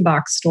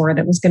Reebok store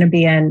that was going to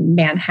be in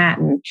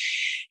Manhattan.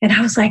 And I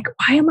was like,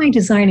 why am I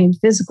designing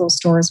physical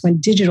stores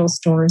when digital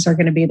stores are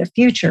going to be the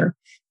future?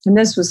 And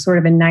this was sort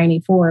of in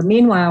 94.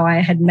 Meanwhile,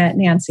 I had met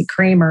Nancy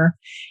Kramer,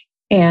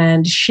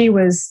 and she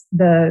was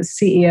the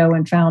CEO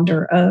and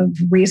founder of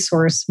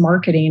Resource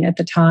Marketing at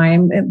the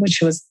time,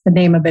 which was the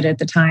name of it at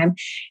the time.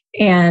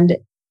 And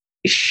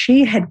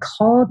she had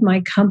called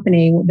my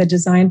company, the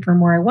design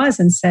firm where I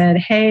was, and said,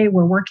 hey,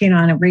 we're working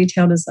on a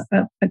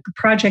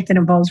project that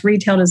involves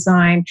retail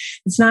design.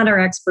 It's not our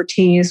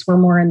expertise. We're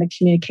more in the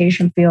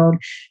communication field.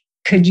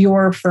 Could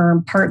your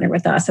firm partner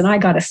with us? And I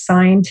got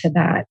assigned to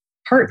that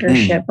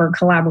partnership or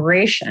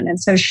collaboration. And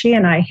so she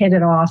and I hit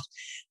it off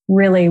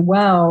really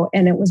well.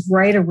 And it was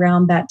right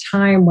around that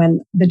time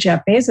when the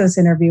Jeff Bezos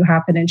interview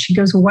happened. And she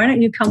goes, well, why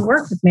don't you come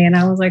work with me? And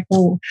I was like,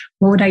 well,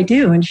 what would I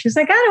do? And she's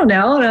like, I don't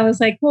know. And I was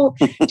like, well,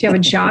 do you have a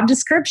job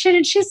description?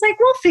 And she's like,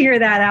 we'll figure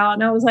that out.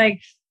 And I was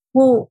like,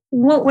 well,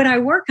 what would I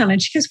work on?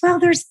 And she goes, well,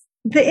 there's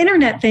the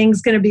internet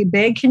thing's going to be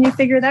big. Can you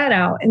figure that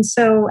out? And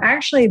so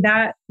actually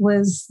that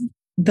was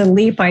the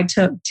leap I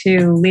took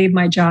to leave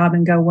my job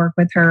and go work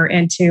with her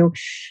and to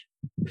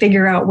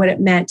figure out what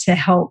it meant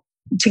to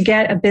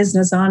get a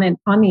business on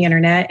the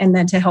internet, and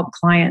then to help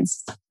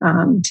clients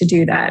to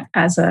do that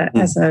as a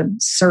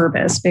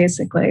service,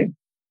 basically.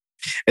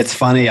 It's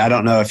funny. I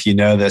don't know if you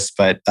know this,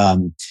 but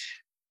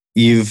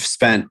you've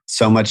spent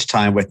so much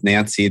time with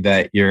Nancy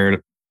that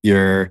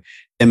your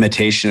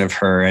imitation of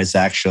her is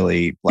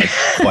actually like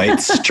quite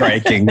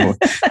striking.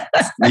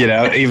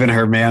 Even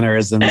her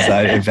mannerisms.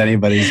 If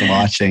anybody's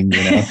watching,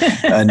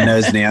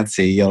 knows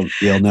Nancy, you'll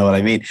know what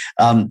I mean.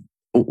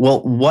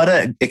 Well, what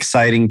an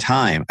exciting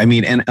time. I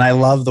mean, and I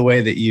love the way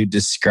that you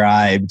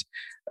described,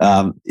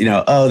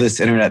 this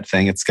internet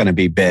thing, it's going to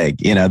be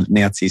big,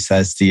 Nancy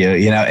says to you,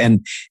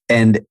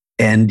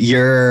 and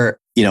your,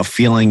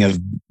 feeling of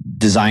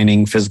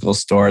designing physical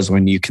stores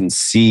when you can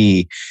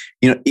see,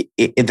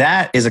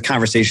 that is a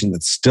conversation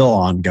that's still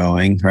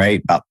ongoing,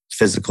 right? About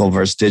physical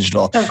versus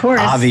digital. Of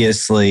course.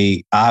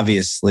 Obviously,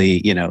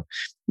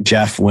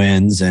 Jeff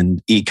wins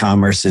and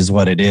e-commerce is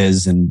what it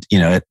is. And,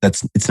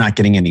 it's not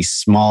getting any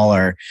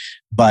smaller,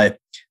 but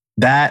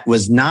that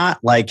was not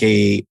like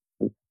a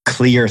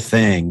clear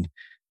thing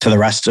to the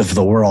rest of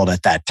the world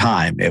at that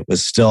time. It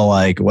was still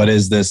like, what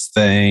is this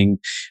thing?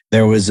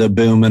 There was a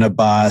boom and a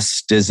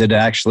bust. Is it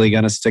actually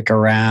going to stick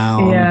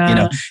around?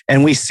 Yeah.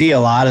 And we see a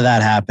lot of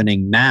that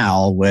happening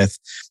now with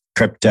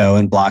crypto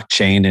and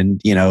blockchain and,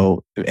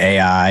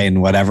 AI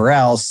and whatever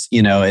else.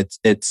 I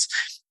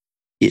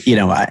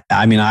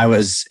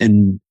was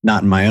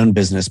not in my own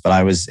business, but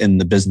I was in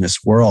the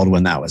business world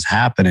when that was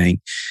happening.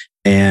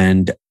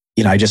 And,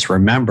 I just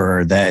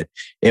remember that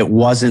it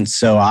wasn't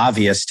so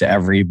obvious to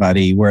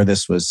everybody where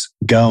this was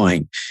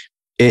going.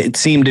 It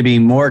seemed to be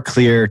more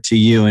clear to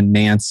you and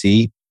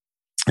Nancy.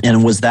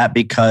 And was that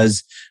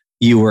because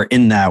you were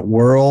in that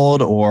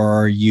world,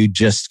 or you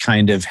just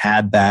kind of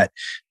had that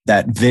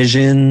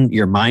vision,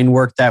 your mind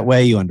worked that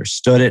way, you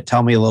understood it?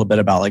 Tell me a little bit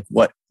about like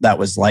what that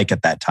was like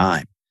at that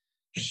time.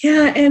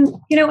 Yeah. And,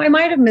 I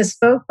might have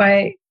misspoke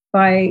by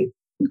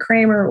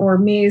Kramer or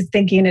me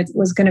thinking it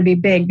was going to be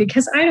big,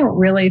 because I don't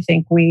really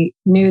think we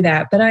knew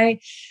that. But I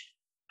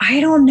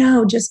don't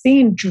know, just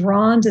being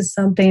drawn to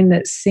something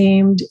that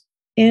seemed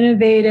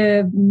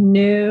innovative,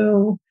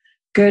 new,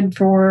 good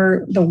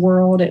for the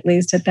world, at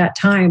least at that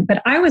time.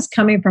 But I was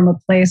coming from a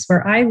place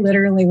where I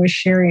literally was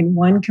sharing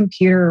one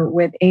computer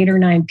with 8 or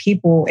 9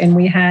 people, and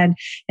we had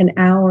an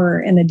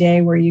hour in the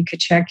day where you could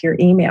check your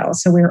email.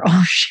 So we were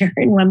all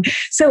sharing one.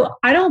 So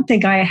I don't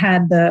think I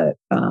had the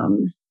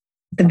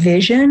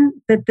vision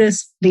that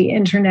the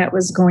internet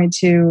was going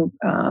to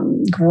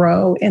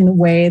grow in the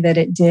way that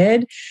it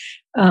did.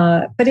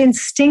 But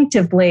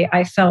instinctively,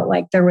 I felt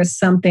like there was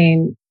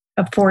something,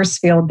 a force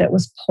field that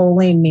was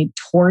pulling me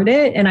toward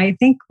it. And I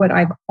think what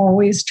I've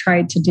always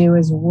tried to do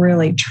is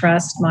really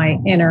trust my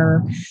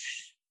inner,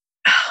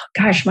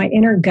 my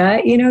inner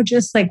gut,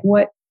 just like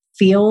what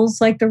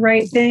feels like the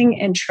right thing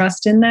and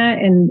trust in that.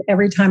 And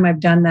every time I've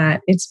done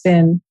that, it's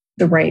been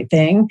the right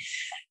thing.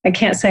 I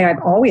can't say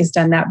I've always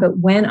done that, but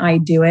when I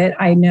do it,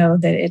 I know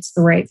that it's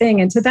the right thing.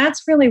 And so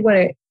that's really what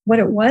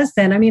it was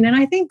then. I mean, and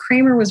I think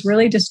Kramer was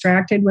really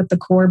distracted with the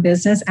core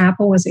business.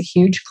 Apple was a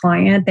huge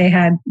client.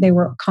 They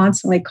were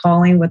constantly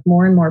calling with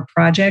more and more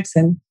projects,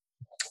 and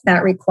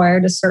that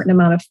required a certain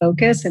amount of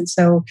focus. And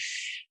so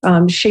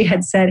she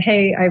had said,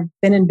 hey, I've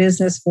been in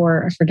business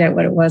for, I forget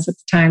what it was at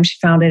the time. She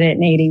founded it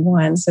in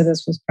 81. So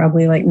this was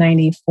probably like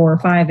 94 or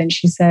 5. And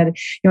she said,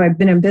 I've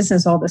been in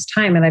business all this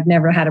time and I've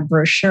never had a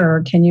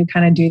brochure. Can you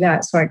kind of do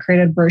that? So I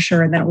created a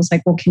brochure, and then it was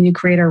like, well, can you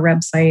create our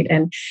website?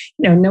 And,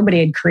 nobody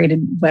had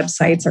created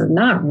websites, or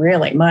not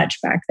really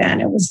much back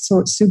then. It was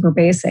super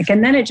basic.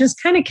 And then it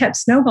just kind of kept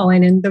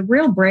snowballing. And the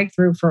real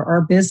breakthrough for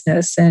our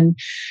business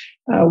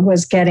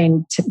was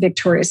getting to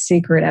Victoria's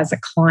Secret as a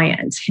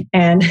client.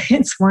 And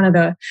it's one of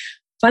the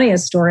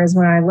funniest stories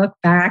when I look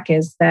back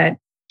is that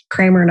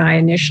Kramer and I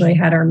initially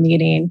had our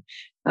meeting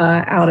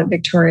out at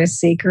Victoria's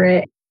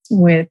Secret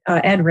with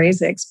Ed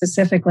Razek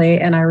specifically.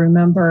 And I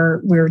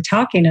remember we were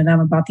talking to them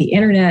about the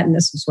internet, and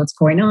this is what's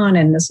going on,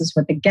 and this is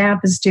what the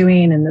Gap is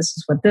doing, and this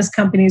is what this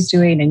company is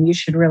doing, and you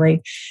should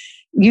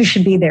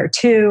be there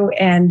too.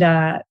 And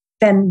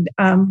then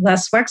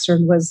Les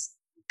Wexford was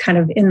kind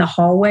of in the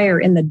hallway or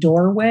in the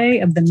doorway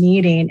of the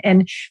meeting.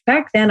 And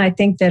back then, I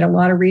think that a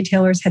lot of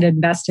retailers had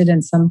invested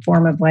in some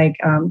form of like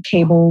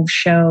cable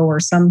show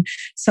or some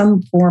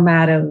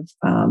format of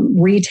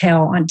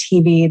retail on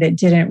TV that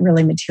didn't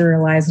really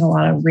materialize, and a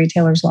lot of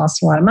retailers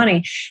lost a lot of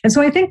money. And so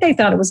I think they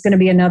thought it was going to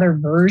be another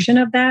version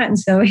of that. And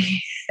so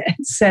he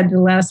said to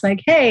Les,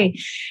 like, hey,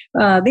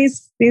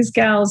 these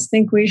gals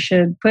think we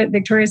should put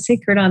Victoria's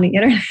Secret on the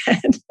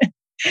internet.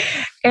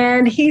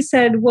 And he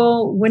said,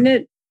 well, wouldn't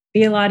it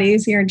be a lot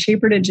easier and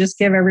cheaper to just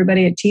give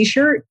everybody a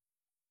t-shirt?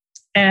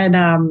 And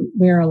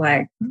we were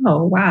like,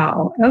 oh,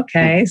 wow.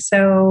 Okay.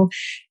 So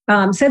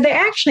they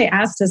actually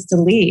asked us to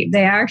leave.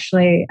 They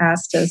actually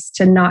asked us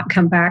to not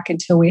come back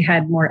until we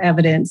had more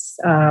evidence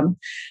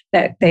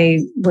that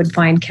they would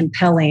find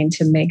compelling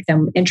to make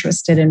them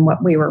interested in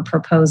what we were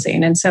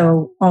proposing. And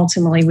so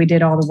ultimately we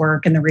did all the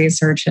work and the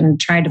research and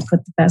tried to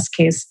put the best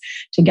case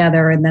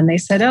together. And then they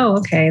said, oh,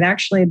 okay,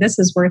 actually this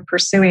is worth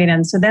pursuing.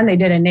 And so then they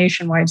did a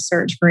nationwide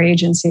search for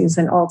agencies.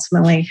 And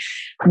ultimately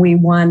we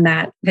won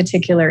that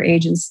particular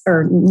agency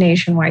or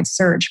nationwide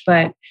search.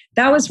 But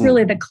that was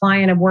really the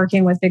client of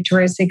working with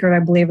Victoria's Secret. I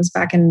believe was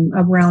back in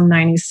around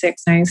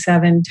 96,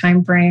 97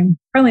 timeframe,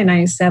 probably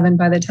 97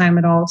 by the time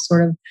it all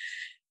sort of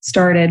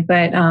started.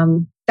 But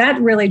that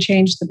really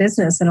changed the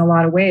business in a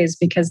lot of ways,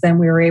 because then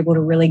we were able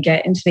to really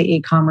get into the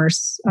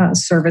e-commerce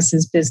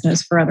services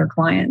business for other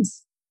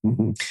clients.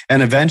 Mm-hmm.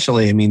 And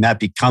eventually, I mean, that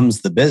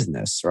becomes the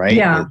business, right?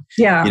 Yeah.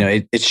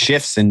 It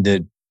shifts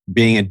into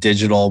being a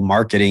digital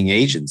marketing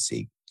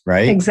agency,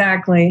 right?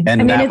 Exactly.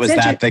 And was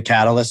that the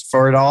catalyst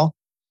for it all?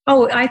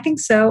 Oh, I think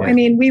so. Yeah. I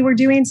mean, we were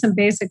doing some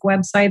basic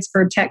websites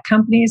for tech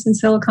companies in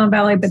Silicon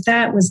Valley, but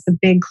that was the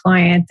big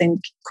client.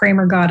 And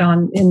Kramer got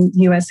on in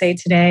USA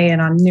Today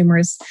and on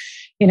numerous,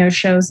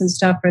 shows and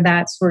stuff for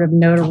that sort of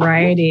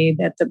notoriety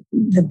that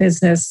the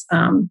business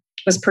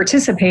was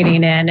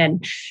participating in.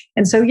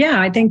 And so, yeah,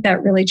 I think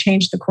that really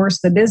changed the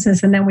course of the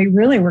business. And then we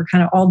really were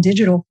kind of all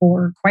digital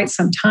for quite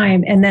some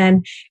time, and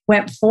then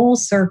went full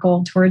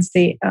circle towards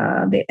the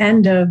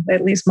end of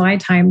at least my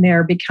time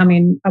there,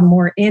 becoming a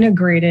more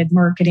integrated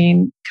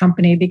marketing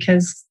company,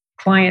 because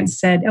clients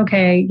said,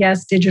 okay,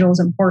 yes, digital is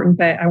important,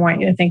 but I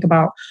want you to think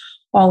about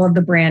all of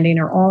the branding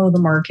or all of the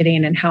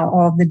marketing and how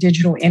all of the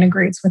digital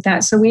integrates with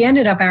that. So we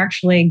ended up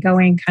actually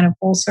going kind of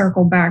full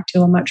circle back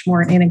to a much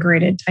more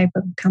integrated type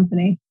of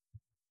company.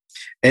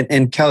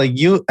 And Kelly,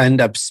 you end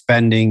up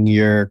spending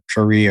your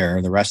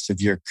career, the rest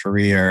of your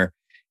career,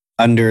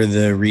 under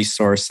the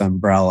resource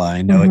umbrella.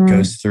 I know it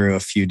goes through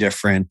a few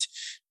different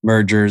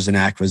mergers and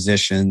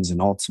acquisitions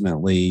and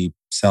ultimately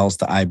sells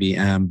to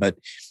IBM, but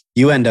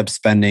you end up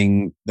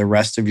spending the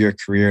rest of your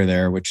career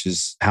there, which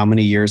is how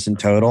many years in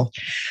total?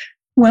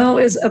 Well,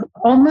 it was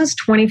almost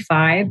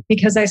 25,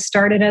 because I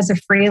started as a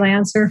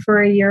freelancer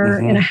for a year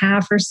and a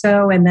half or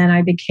so. And then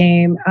I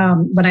became,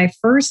 when I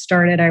first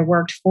started, I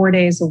worked 4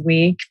 days a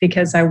week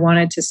because I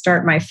wanted to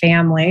start my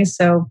family.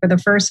 So for the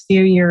first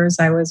few years,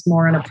 I was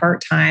more on a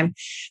part-time.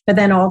 But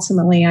then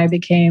ultimately, I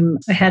became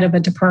a head of a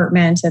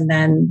department, and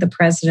then the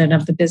president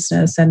of the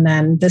business, and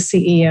then the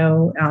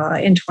CEO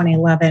in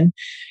 2011.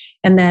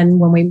 And then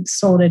when we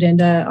sold it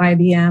into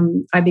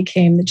IBM, I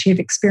became the chief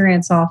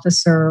experience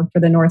officer for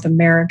the North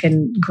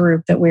American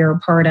group that we were a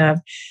part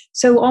of.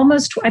 So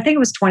almost, I think it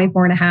was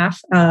 24 and a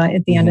half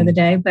at the end of the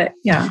day, but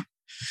yeah.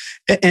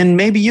 And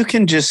maybe you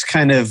can just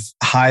kind of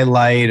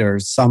highlight or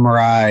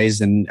summarize,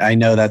 and I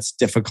know that's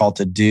difficult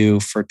to do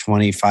for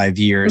 25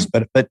 years,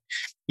 but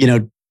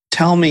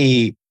tell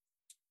me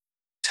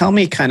tell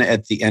me kind of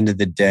at the end of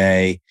the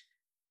day,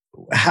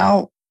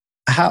 how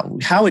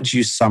would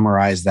you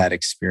summarize that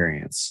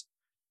experience?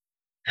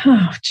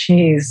 Oh,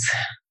 geez.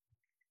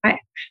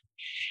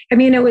 I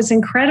mean, it was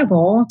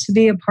incredible to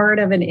be a part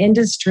of an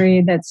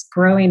industry that's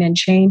growing and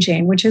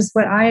changing, which is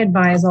what I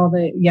advise all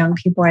the young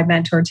people I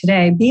mentor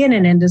today. Be in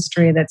an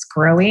industry that's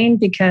growing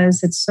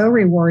because it's so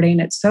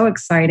rewarding. It's so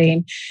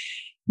exciting.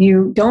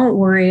 You don't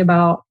worry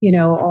about,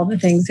 all the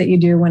things that you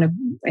do when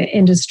an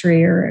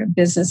industry or a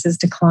business is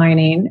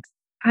declining.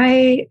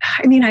 I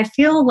mean, I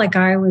feel like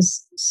I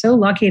was so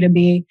lucky to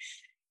be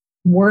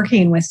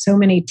working with so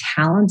many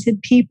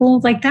talented people.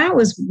 Like that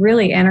was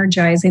really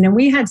energizing. And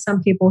we had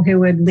some people who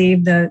would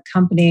leave the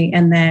company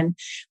and then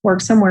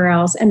work somewhere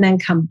else and then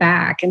come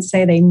back and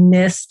say they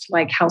missed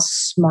like how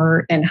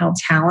smart and how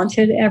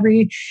talented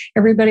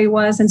everybody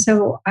was. And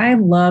so I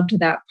loved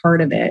that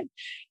part of it,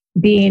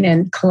 being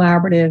in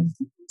collaborative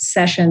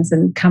sessions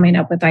and coming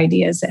up with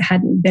ideas that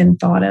hadn't been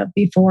thought of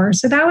before.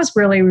 So that was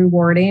really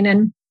rewarding.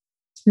 And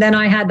then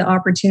I had the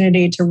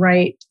opportunity to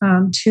write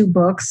 2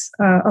 books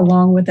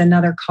along with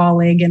another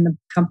colleague in the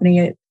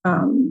company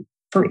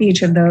for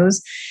each of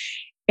those.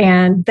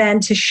 And then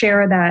to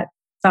share that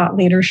thought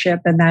leadership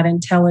and that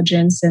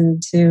intelligence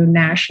into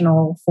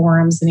national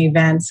forums and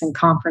events and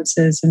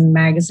conferences and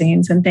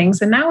magazines and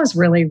things. And that was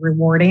really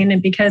rewarding.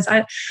 And because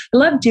I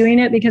love doing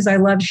it because I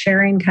love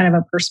sharing kind of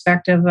a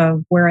perspective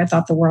of where I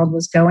thought the world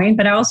was going.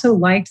 But I also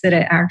liked that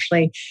it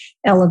actually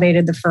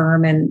elevated the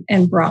firm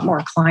and brought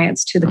more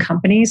clients to the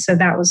company. So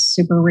that was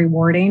super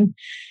rewarding.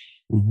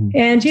 Mm-hmm.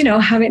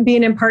 And,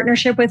 being in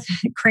partnership with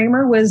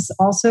Kramer was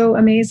also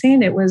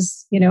amazing. It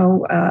was,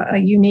 a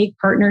unique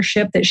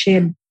partnership that she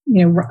had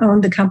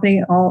owned the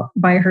company all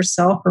by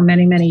herself for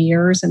many, many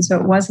years. And so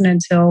it wasn't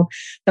until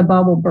the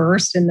bubble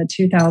burst in the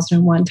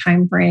 2001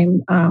 timeframe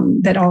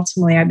that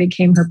ultimately I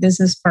became her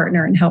business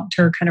partner and helped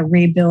her kind of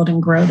rebuild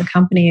and grow the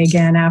company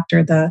again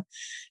after the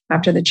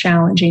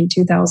challenging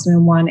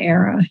 2001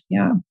 era.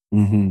 Yeah.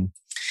 Mm-hmm.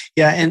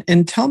 Yeah.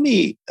 And tell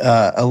me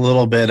a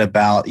little bit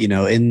about,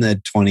 in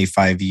the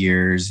 25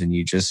 years, and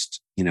you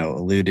just,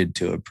 alluded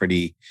to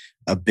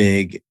a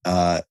big,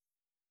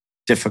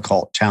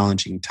 difficult,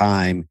 challenging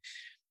time.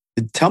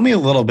 Tell me a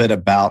little bit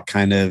about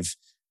kind of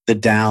the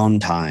down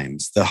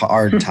times, the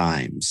hard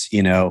times,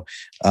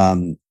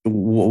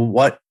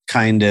 what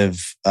kind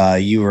of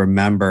you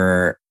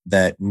remember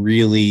that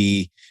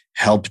really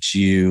helped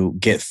you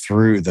get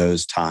through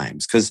those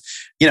times? Because,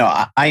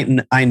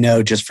 I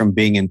know just from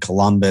being in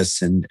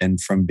Columbus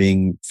and from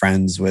being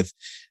friends with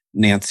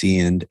Nancy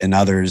and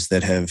others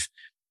that have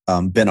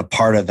been a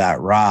part of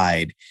that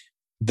ride,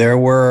 there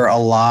were a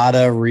lot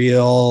of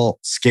real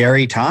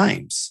scary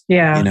times.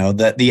 Yeah.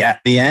 That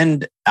the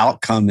end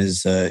outcome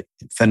is a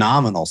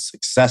phenomenal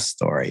success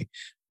story,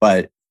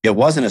 but it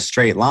wasn't a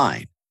straight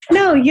line.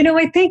 No,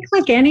 I think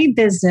like any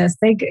business,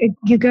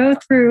 you go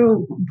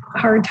through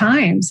hard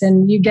times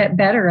and you get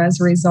better as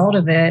a result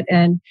of it.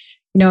 And,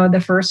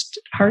 the first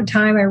hard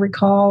time I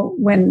recall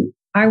when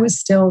I was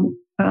still,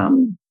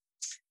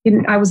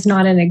 I was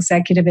not an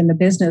executive in the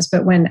business,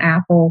 but when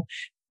Apple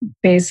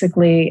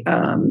basically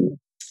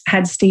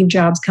had Steve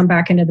Jobs come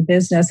back into the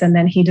business, and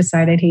then he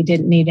decided he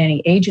didn't need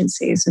any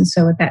agencies. And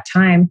so at that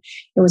time,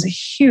 it was a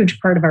huge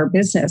part of our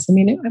business. I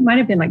mean, it might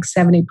have been like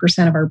 70%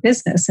 of our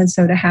business. And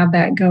so to have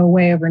that go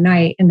away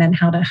overnight and then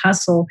how to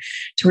hustle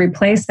to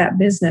replace that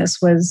business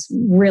was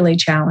really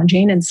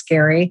challenging and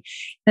scary.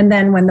 And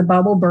then when the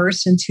bubble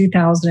burst in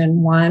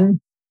 2001,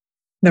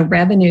 the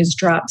revenues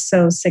dropped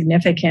so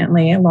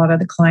significantly. A lot of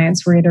the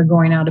clients were either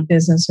going out of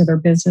business or their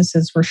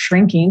businesses were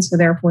shrinking. So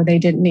therefore, they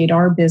didn't need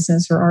our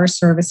business or our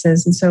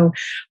services. And so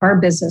our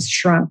business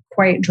shrunk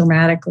quite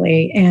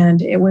dramatically.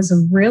 And it was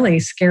a really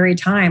scary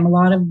time. A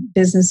lot of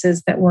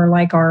businesses that were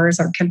like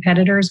ours, our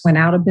competitors, went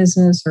out of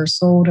business or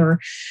sold or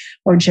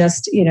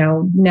just,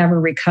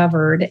 never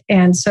recovered.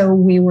 And so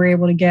we were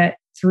able to get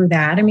through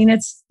that. I mean,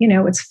 it's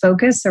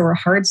focus. There were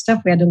hard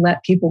stuff. We had to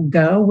let people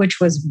go,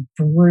 which was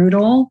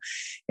brutal.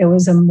 It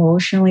was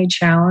emotionally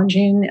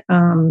challenging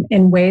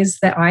in ways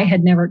that I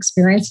had never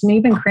experienced. And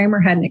even Kramer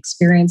hadn't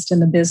experienced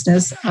in the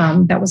business.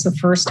 That was the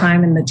first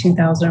time in the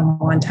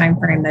 2001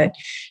 timeframe that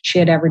she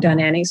had ever done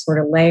any sort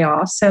of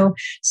layoff. So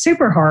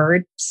super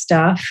hard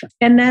stuff.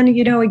 And then,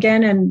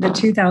 again, in the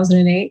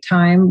 2008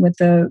 time with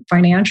the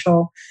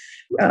financial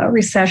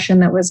recession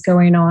that was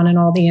going on and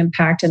all the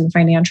impact in the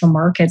financial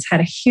markets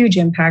had a huge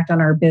impact on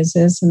our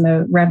business, and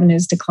the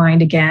revenues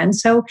declined again.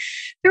 So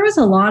there was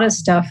a lot of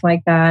stuff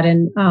like that.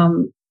 And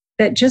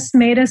that just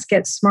made us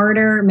get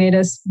smarter, made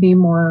us be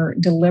more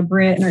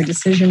deliberate in our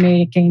decision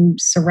making,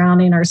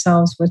 surrounding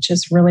ourselves with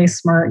just really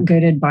smart,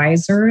 good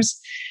advisors.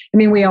 I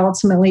mean, we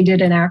ultimately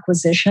did an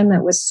acquisition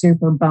that was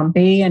super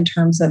bumpy in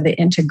terms of the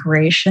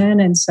integration.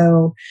 And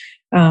so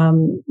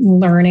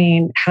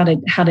learning how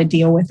to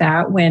deal with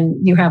that when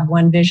you have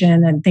one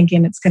vision and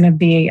thinking it's going to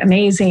be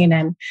amazing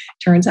and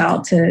turns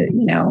out to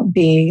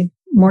be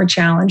more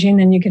challenging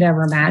than you could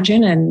ever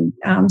imagine.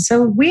 And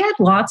so we had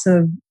lots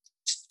of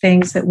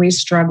things that we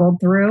struggled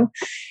through.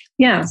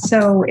 Yeah.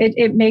 So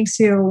it makes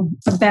you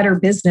a better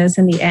business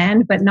in the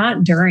end, but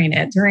not during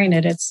it. During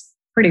it, it's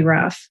pretty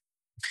rough.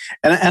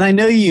 And I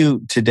know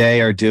you today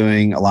are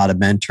doing a lot of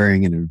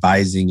mentoring and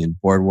advising and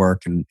board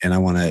work, and I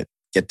want to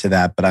get to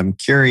that. But I'm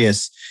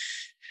curious,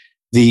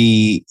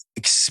 the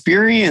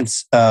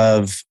experience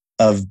of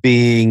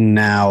being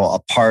now a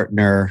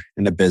partner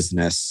in a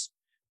business,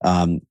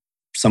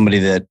 somebody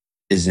that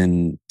is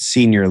in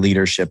senior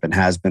leadership and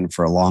has been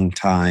for a long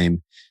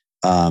time,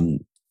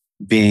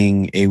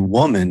 being a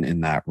woman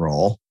in that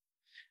role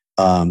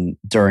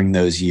during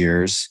those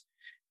years,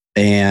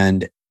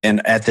 and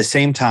at the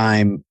same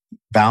time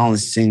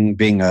balancing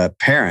being a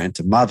parent,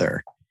 a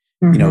mother.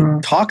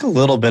 Talk a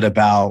little bit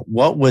about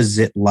what was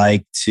it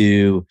like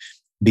to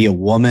be a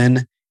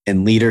woman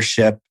in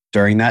leadership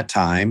during that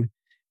time,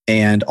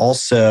 and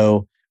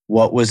also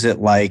what was it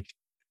like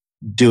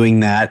doing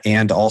that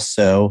and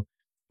also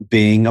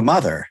being a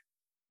mother,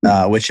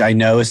 which I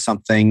know is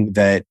something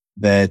that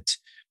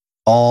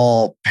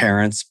all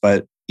parents,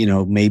 but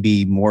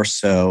maybe more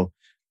so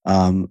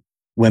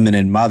women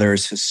and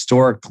mothers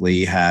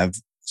historically have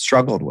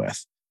struggled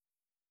with.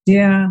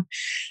 Yeah.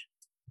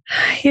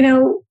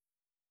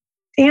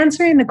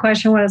 Answering the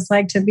question what it's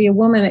like to be a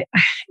woman,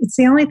 it's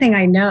the only thing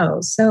I know.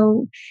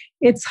 So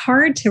it's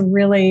hard to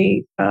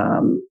really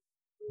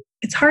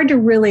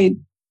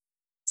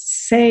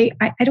say.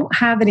 I don't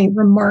have any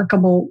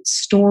remarkable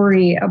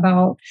story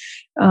about,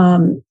 I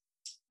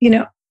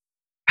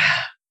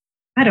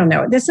don't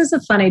know. This is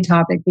a funny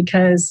topic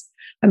because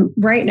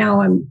right now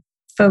I'm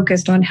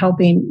focused on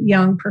helping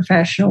young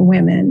professional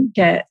women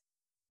get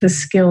the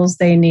skills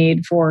they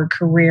need for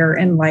career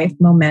and life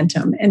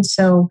momentum. And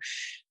so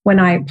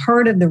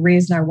part of the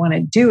reason I want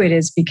to do it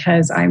is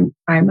because I'm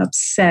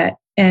upset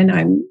and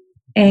I'm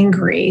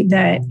angry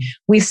that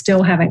we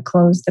still haven't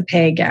closed the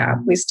pay gap.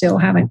 We still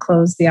haven't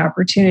closed the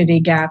opportunity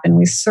gap, and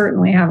we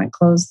certainly haven't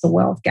closed the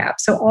wealth gap.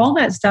 So all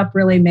that stuff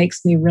really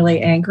makes me really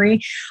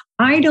angry.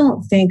 I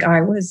don't think I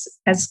was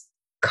as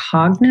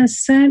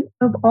cognizant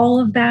of all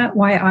of that,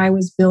 why I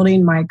was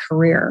building my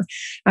career.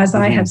 As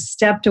I have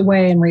stepped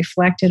away and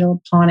reflected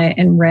upon it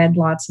and read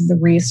lots of the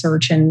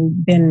research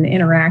and been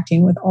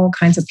interacting with all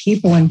kinds of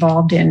people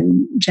involved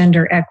in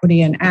gender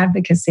equity and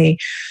advocacy,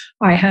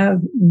 I have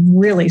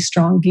really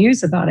strong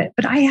views about it.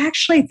 But I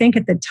actually think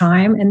at the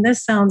time, and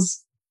this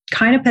sounds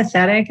kind of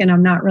pathetic and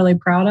I'm not really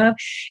proud of,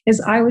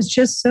 is I was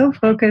just so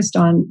focused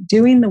on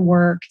doing the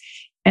work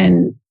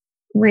and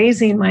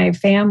raising my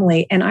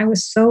family. And I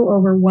was so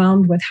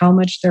overwhelmed with how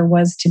much there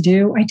was to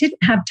do. I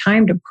didn't have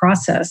time to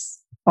process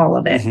all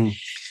of it.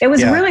 It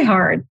was really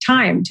hard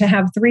time to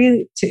have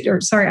I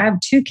have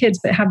 2 kids,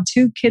 but have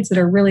 2 kids that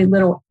are really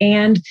little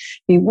and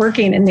be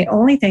working. And the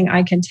only thing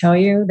I can tell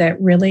you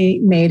that really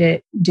made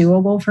it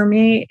doable for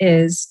me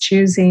is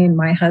choosing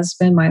my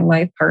husband, my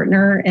life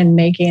partner, and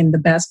making the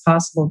best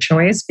possible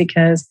choice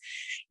because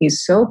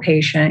he's so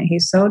patient.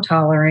 He's so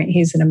tolerant.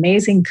 He's an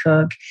amazing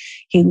cook.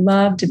 He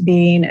loved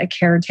being a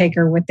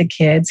caretaker with the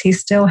kids. He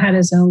still had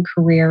his own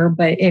career,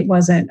 but it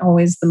wasn't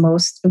always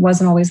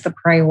the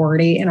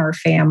priority in our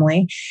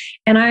family.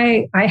 And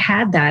I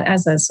had that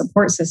as a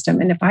support system.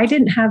 And if I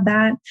didn't have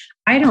that,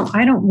 I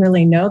don't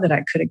really know that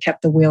I could have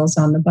kept the wheels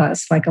on the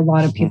bus like a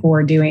lot of people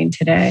are doing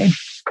today.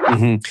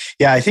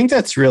 Yeah, I think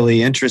that's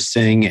really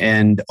interesting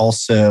and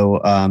also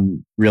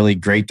really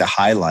great to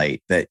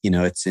highlight that,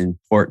 it's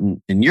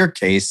important in your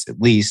case, at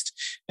least,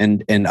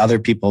 and other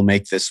people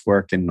make this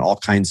work in all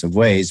kinds of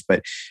ways.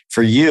 But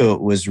for you,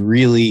 it was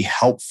really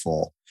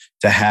helpful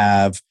to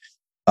have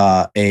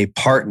a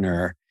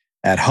partner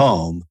at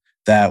home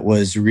that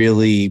was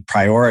really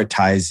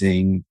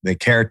prioritizing the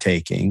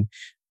caretaking,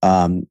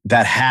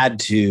 that had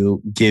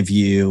to give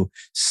you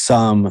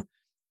some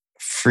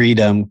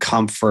freedom,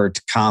 comfort,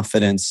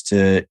 confidence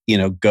to,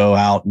 go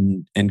out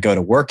and go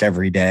to work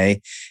every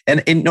day.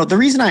 And the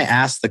reason I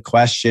asked the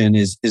question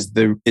is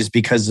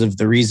because of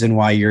the reason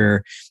why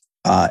you're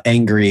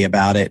angry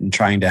about it and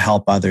trying to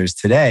help others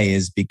today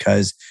is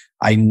because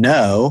I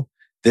know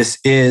this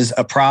is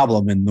a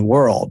problem in the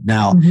world.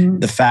 Now,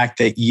 the fact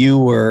that you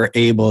were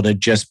able to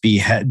just be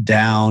head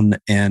down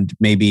and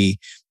maybe,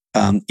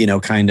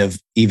 kind of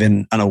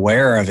even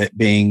unaware of it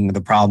being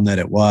the problem that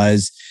it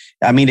was.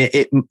 I mean,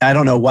 I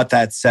don't know what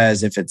that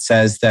says. If it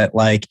says that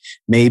like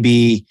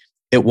maybe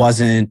it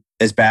wasn't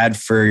as bad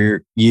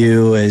for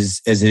you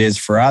as it is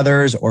for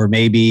others, or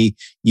maybe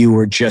you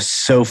were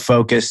just so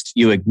focused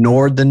you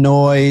ignored the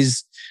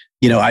noise.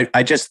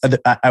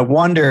 I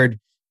wondered,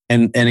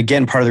 and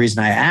again, part of the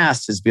reason I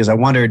asked is because I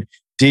wondered,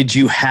 did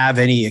you have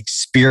any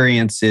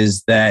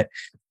experiences that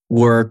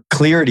were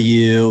clear to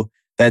you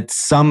that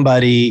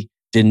somebody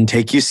didn't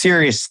take you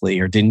seriously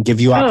or didn't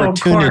give you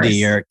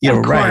opportunity or,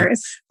 right.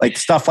 Like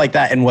stuff like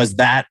that. And was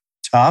that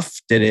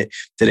tough? Did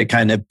it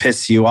kind of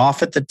piss you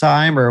off at the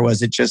time? Or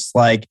was it just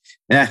like,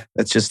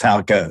 that's just how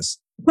it goes?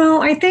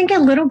 Well, I think a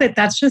little bit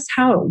that's just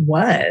how it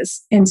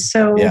was. And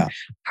so Yeah.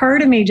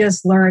 part of me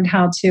just learned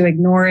how to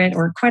ignore it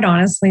or quite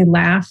honestly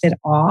laugh it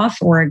off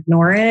or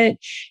ignore it.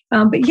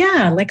 But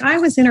yeah, like I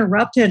was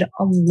interrupted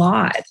a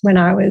lot when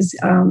I was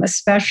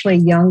especially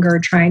younger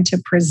trying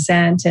to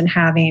present and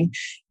having,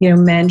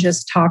 men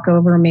just talk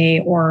over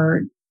me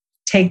or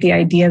take the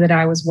idea that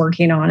I was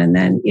working on and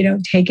then,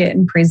 take it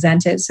and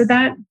present it. So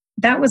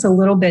that was a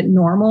little bit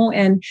normal.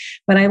 And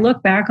when I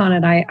look back on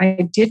it,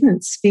 I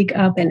didn't speak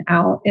up and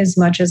out as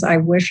much as I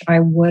wish I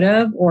would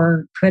have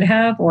or could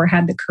have or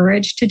had the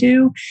courage to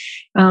do.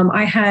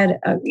 I had,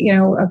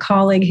 a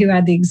colleague who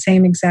had the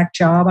same exact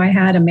job I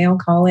had, a male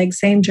colleague,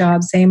 same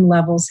job, same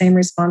level, same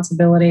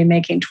responsibility,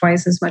 making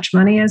twice as much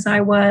money as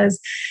I was.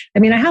 I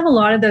mean, I have a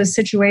lot of those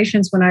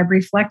situations when I've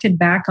reflected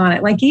back on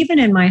it. Like even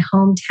in my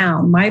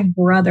hometown, my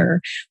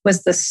brother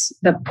was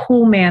the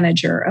pool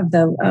manager of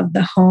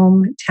the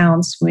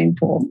hometown swimming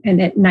pool. And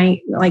at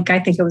night, I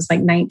think it was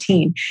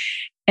 19.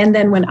 And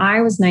then when I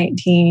was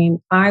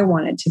 19, I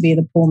wanted to be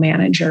the pool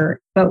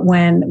manager. But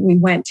when we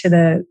went to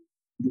the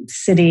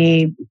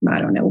city, I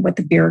don't know what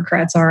the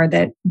bureaucrats are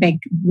that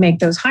make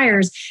those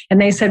hires. And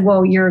they said,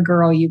 well, you're a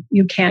girl,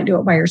 you can't do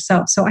it by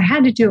yourself. So I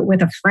had to do it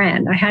with a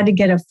friend. I had to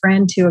get a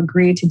friend to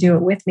agree to do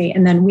it with me.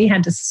 And then we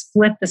had to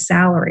split the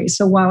salary.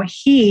 So while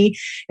he,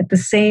 at the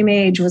same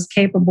age, was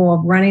capable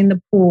of running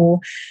the pool,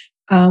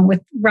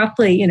 with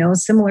roughly,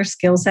 similar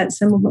skill set,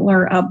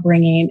 similar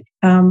upbringing,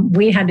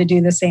 we had to do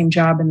the same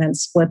job and then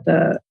split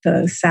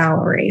the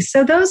salary.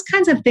 So those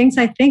kinds of things,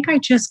 I think I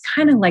just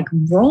kind of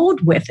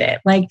rolled with it.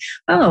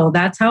 Oh,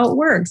 that's how it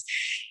works.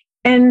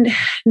 And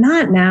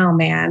not now,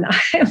 man.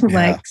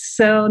 I'm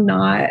so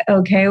not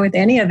okay with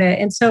any of it.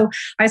 And so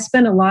I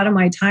spend a lot of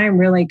my time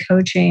really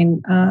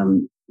coaching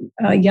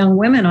young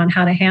women on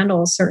how to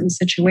handle certain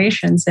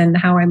situations and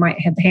how I might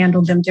have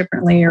handled them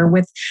differently or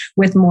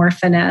with more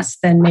finesse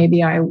than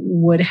maybe I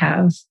would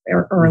have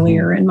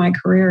earlier in my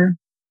career.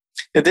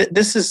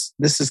 This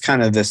is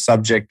kind of the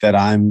subject that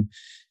I'm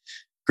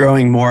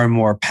growing more and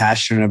more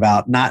passionate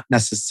about, not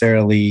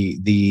necessarily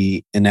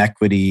the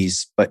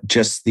inequities, but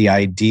just the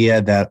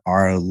idea that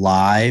our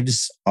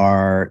lives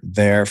are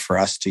there for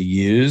us to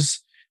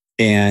use.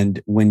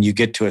 And when you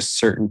get to a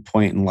certain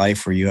point in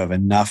life where you have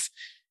enough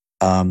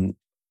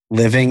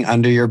living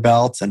under your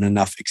belt and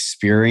enough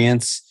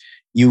experience,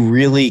 you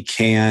really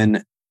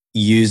can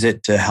use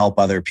it to help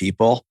other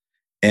people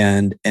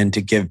and to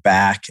give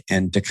back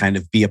and to kind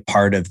of be a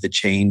part of the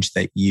change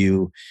that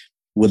you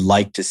would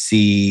like to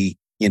see,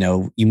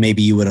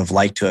 you would have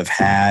liked to have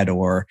had,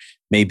 or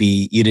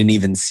maybe you didn't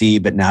even see,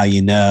 but now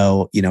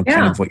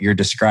kind of what you're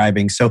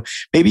describing. So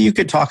maybe you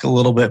could talk a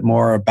little bit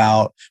more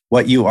about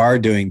what you are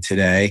doing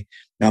today.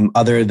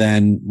 Other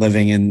than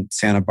living in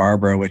Santa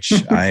Barbara, which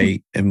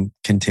I am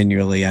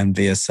continually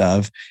envious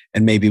of,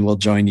 and maybe we'll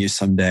join you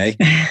someday.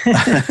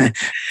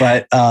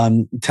 But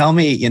tell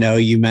me,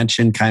 you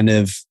mentioned kind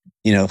of,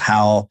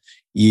 how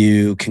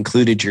you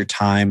concluded your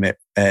time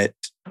at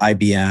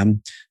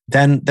IBM.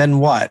 Then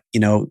what?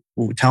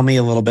 Tell me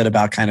a little bit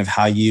about kind of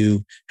how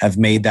you have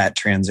made that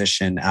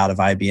transition out of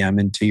IBM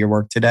into your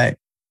work today.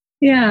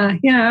 Yeah,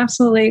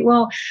 absolutely.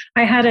 Well,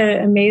 I had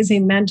an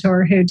amazing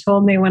mentor who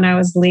told me when I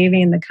was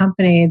leaving the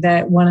company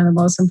that one of the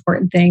most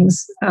important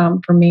things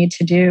for me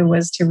to do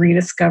was to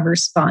rediscover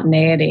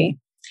spontaneity.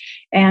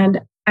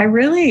 And I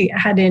really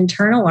had to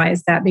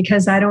internalize that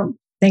because I don't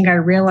think I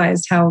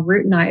realized how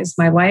routinized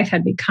my life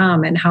had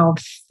become and how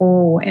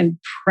full and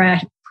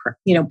pressed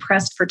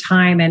for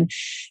time. And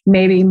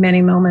maybe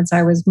many moments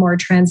I was more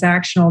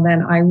transactional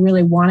than I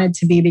really wanted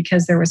to be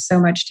because there was so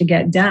much to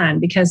get done,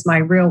 because my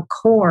real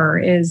core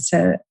is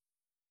to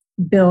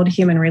build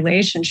human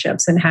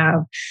relationships and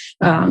have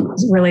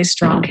really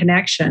strong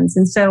connections.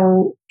 And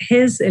so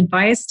his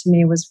advice to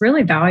me was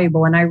really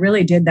valuable. And I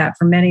really did that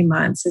for many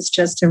months. It's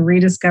just to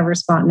rediscover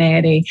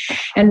spontaneity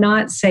and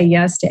not say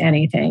yes to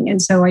anything. And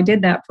so I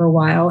did that for a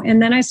while.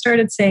 And then I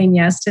started saying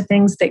yes to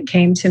things that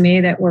came to me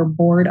that were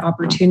board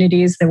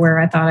opportunities where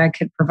I thought I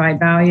could provide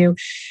value.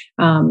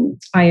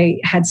 I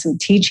had some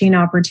teaching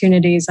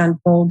opportunities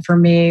unfold for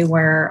me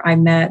where I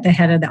met the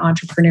head of the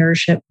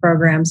entrepreneurship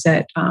programs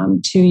at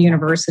 2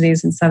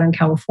 universities in Southern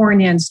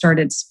California and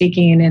started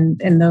speaking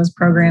in those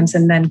programs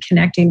and then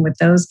connecting with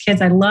those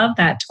kids. I love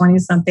that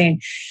 20-something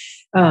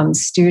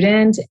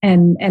student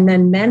and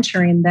then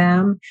mentoring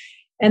them.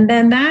 And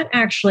then that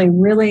actually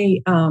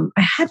really, I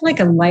had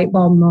a light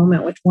bulb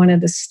moment with one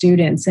of the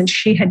students. And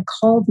she had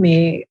called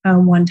me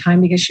one time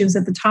because she was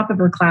at the top of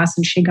her class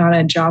and she got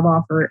a job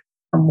offer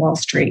from Wall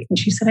Street. And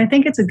she said, I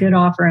think it's a good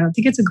offer. I don't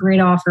think it's a great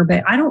offer,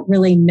 but I don't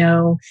really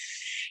know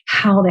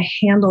how to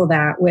handle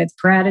that with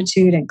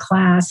gratitude and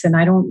class. And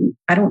I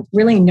don't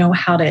really know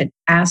how to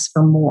ask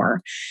for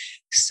more.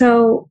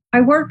 So I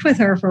worked with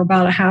her for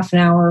about a half an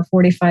hour,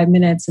 45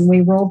 minutes, and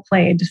we role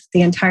played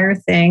the entire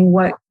thing,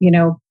 what,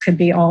 could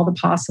be all the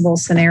possible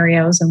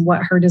scenarios and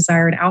what her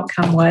desired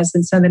outcome was.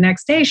 And so the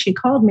next day she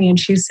called me and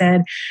she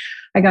said,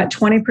 I got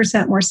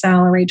 20% more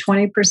salary,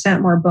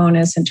 20% more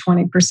bonus, and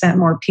 20%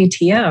 more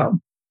PTO.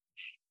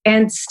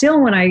 And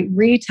still, when I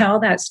retell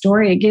that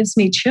story, it gives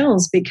me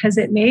chills because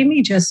it made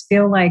me just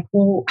feel like,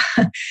 well,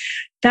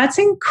 that's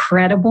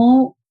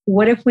incredible.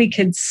 What if we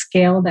could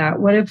scale that?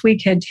 What if we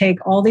could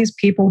take all these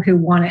people who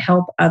want to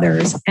help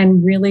others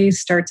and really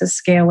start to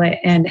scale it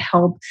and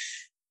help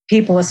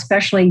people,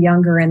 especially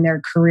younger in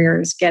their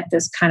careers, get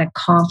this kind of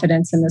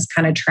confidence and this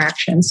kind of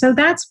traction? So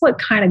that's what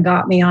kind of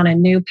got me on a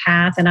new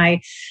path. And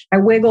I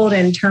wiggled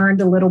and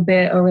turned a little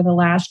bit over the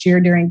last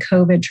year during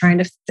COVID, trying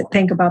to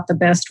think about the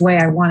best way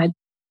I wanted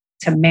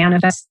to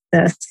manifest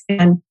this.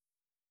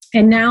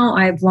 And now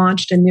I've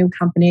launched a new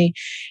company,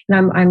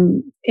 and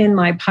I'm in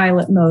my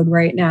pilot mode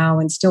right now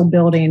and still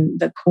building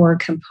the core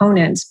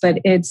components. But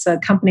it's a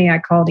company I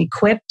called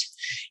Equipped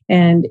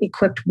and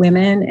Equipped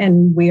Women,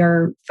 and we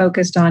are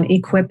focused on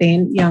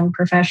equipping young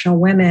professional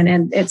women.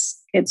 And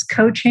it's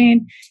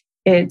coaching,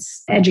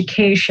 it's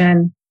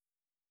education,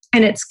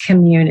 and it's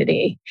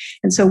community.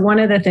 And so one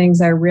of the things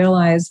I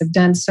realized, I've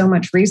done so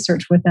much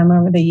research with them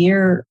over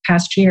the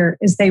past year,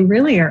 is they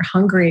really are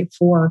hungry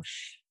for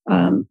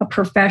a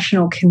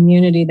professional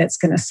community that's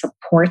going to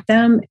support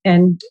them.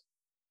 And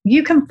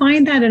you can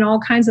find that in all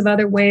kinds of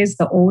other ways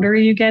the older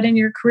you get in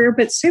your career,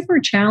 but super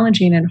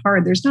challenging and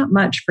hard. There's not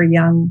much for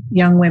young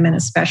women,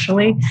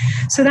 especially.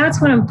 So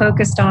that's what I'm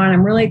focused on.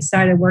 I'm really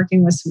excited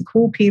working with some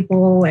cool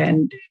people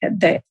and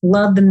that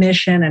love the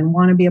mission and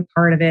want to be a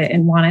part of it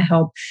and want to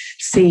help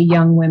see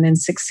young women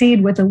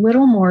succeed with a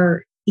little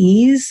more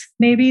ease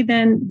maybe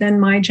than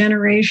my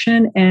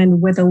generation,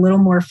 and with a little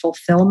more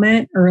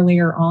fulfillment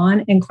earlier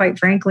on, and quite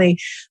frankly,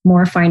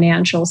 more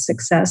financial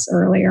success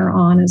earlier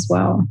on as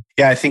well.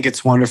 Yeah, I think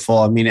it's wonderful.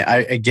 I mean,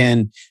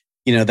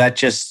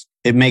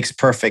 it makes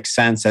perfect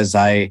sense as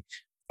I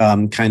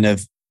kind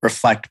of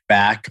reflect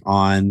back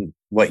on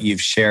what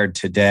you've shared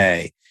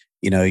today.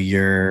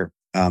 Your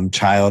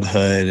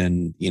childhood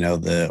and,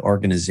 the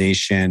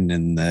organization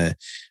and the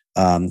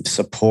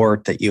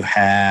support that you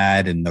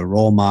had and the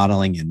role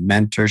modeling and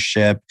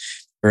mentorship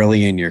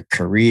early in your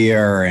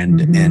career and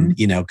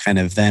kind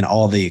of then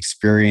all the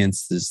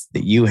experiences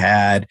that you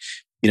had,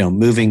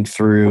 moving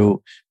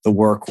through the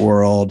work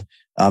world,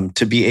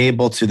 to be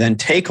able to then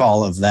take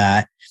all of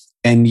that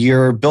and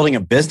you're building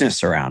a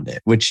business around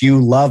it, which you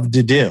love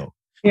to do.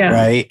 Yeah.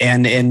 Right.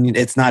 And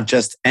it's not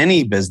just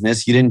any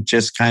business. You didn't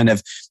just kind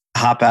of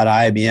hop out of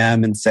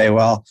IBM and say,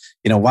 well,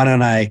 why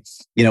don't I,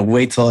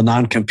 wait till a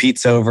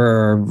non-compete's over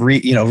or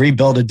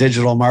rebuild a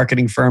digital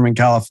marketing firm in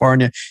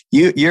California.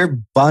 You're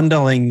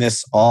bundling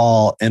this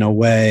all in a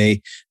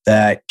way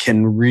that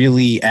can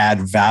really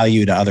add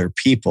value to other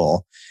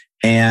people.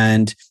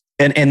 And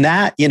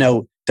that,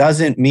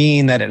 doesn't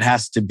mean that it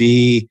has to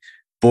be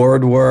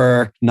board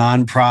work,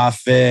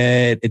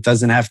 nonprofit. It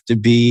doesn't have to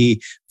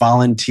be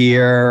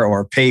volunteer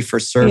or pay for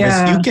service.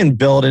 Yeah. You can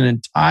build an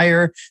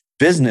entire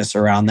business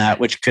around that,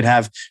 which could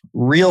have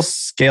real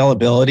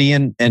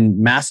scalability and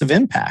massive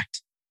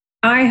impact.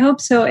 I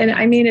hope so. And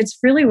I mean, it's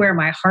really where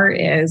my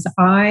heart is.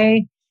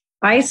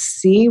 I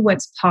see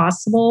what's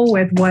possible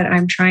with what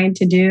I'm trying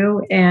to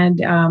do.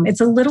 And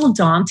it's a little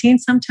daunting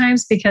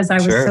sometimes because I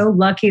was so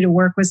lucky to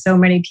work with so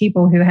many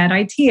people who had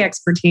IT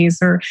expertise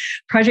or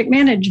project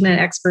management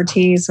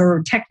expertise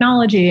or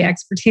technology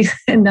expertise.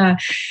 And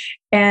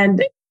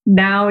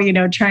now,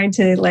 trying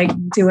to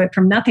do it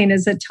from nothing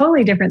is a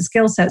totally different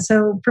skill set.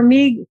 So for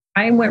me,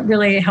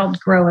 really helped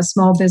grow a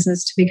small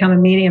business to become a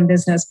medium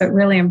business, but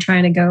really I'm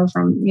trying to go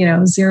from,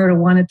 0 to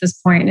 1 at this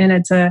point. And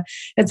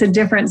it's a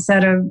different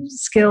set of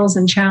skills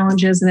and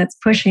challenges, and it's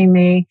pushing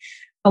me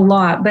a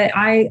lot, but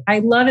I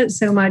love it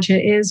so much.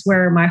 It is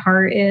where my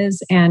heart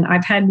is. And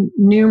I've had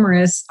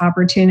numerous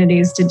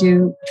opportunities to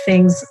do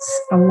things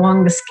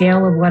along the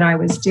scale of what I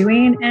was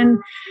doing. And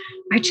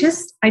I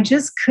just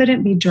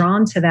couldn't be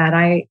drawn to that.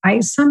 I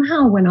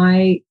somehow, when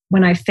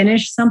I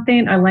finish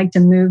something, I like to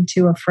move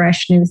to a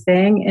fresh new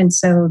thing. And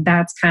so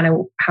that's kind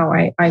of how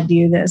I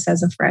view this,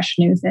 as a fresh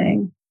new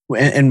thing.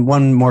 And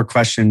one more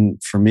question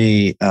for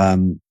me.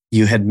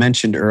 You had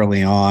mentioned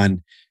early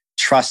on,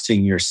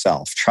 trusting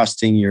yourself,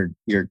 trusting your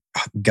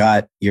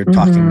gut. You're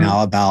talking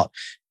now about,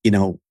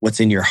 what's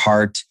in your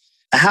heart.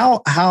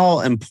 How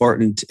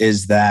important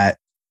is that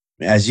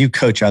as you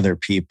coach other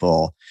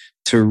people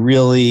to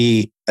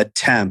really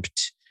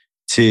attempt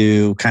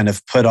to kind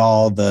of put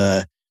all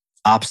the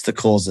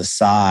obstacles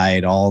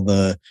aside, all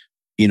the,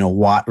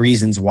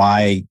 reasons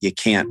why you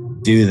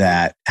can't do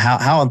that?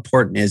 How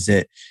important is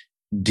it,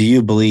 do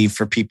you believe,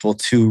 for people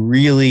to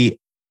really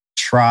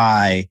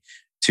try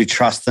to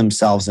trust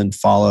themselves and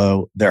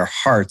follow their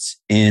hearts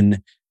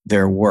in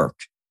their work?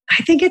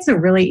 I think it's a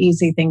really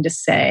easy thing to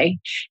say.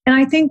 And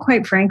I think,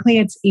 quite frankly,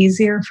 it's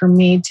easier for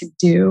me to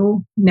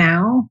do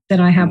now that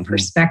I have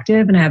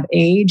perspective and I have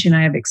age and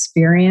I have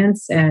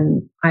experience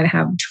and I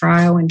have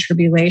trial and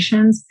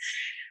tribulations.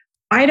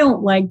 I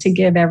don't like to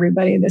give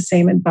everybody the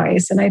same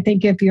advice. And I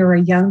think if you're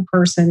a young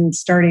person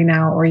starting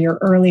out or you're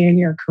early in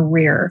your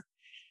career,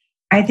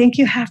 I think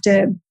you have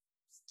to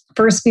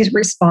first be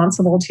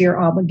responsible to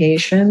your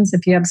obligations.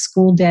 If you have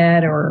school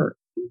debt or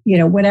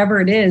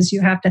whatever it is,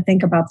 you have to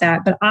think about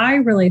that. But I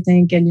really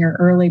think in your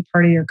early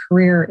part of your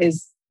career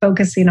is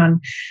focusing on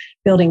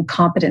building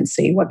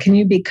competency. What can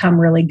you become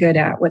really good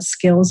at? What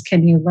skills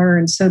can you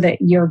learn so that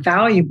you're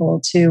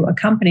valuable to a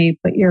company,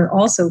 but you're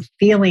also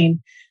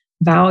feeling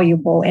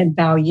valuable and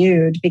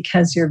valued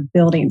because you're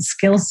building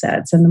skill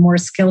sets. And the more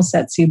skill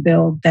sets you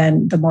build,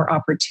 then the more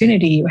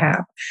opportunity you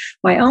have.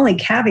 My only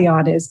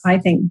caveat is I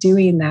think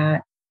doing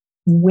that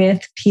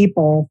with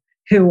people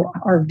who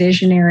are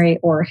visionary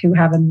or who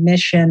have a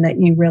mission that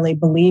you really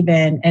believe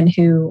in and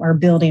who are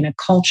building a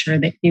culture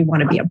that you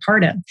want to be a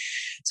part of.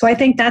 So I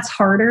think that's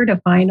harder to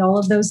find all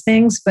of those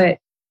things, but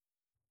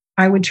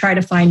I would try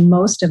to find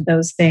most of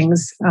those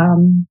things,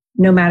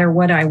 no matter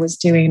what I was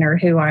doing or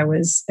who I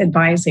was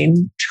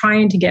advising,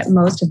 trying to get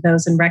most of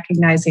those and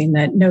recognizing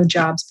that no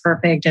job's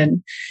perfect.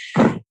 And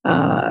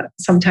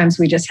sometimes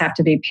we just have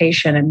to be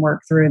patient and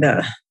work through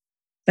the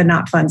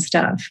not fun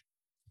stuff.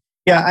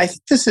 Yeah, I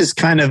think this is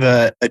kind of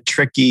a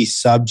tricky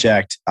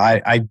subject.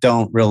 I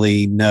don't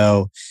really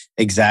know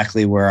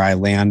exactly where I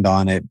land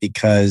on it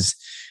because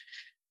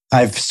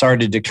I've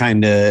started to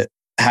kind of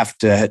have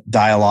to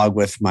dialogue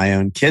with my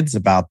own kids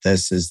about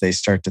this as they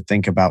start to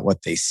think about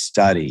what they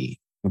study.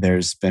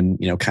 There's been,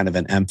 kind of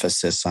an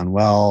emphasis on,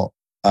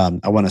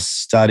 I want to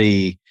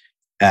study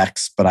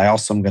X, but I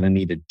also am going to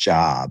need a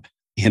job,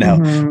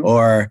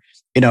 or,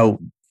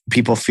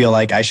 people feel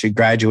like I should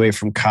graduate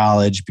from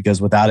college because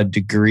without a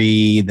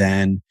degree,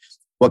 then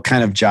what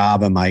kind of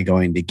job am I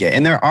going to get?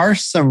 And there are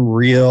some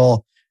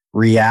real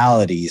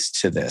realities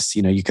to this.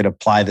 You could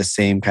apply the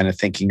same kind of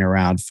thinking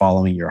around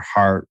following your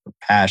heart or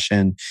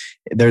passion.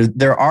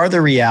 There are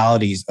the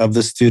realities of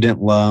the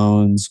student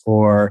loans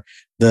or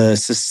the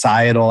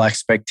societal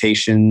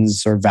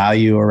expectations or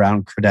value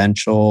around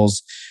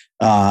credentials.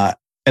 And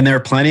there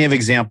are plenty of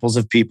examples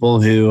of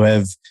people who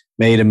have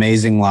made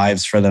amazing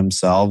lives for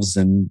themselves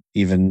and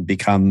even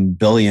become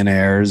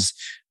billionaires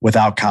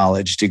without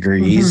college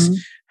degrees.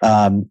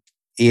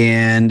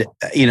 And,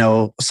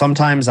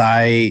 sometimes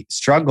I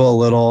struggle a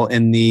little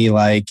in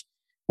the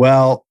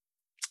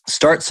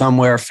start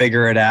somewhere,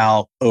 figure it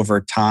out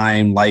over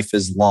time. Life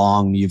is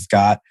long. You've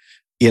got,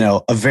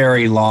 a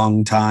very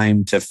long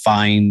time to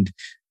find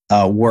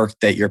work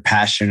that you're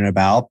passionate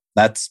about.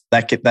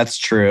 That's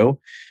true.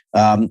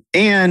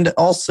 And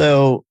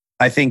also,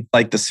 I think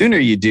the sooner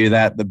you do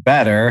that, the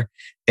better.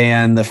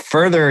 And the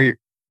further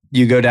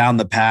you go down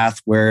the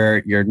path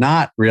where you're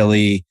not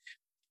really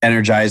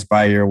energized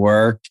by your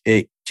work,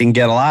 it can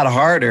get a lot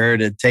harder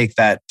to take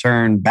that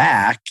turn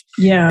back.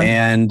 Yeah.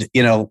 And,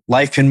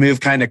 life can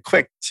move kind of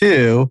quick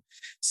too.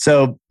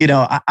 So,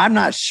 I'm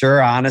not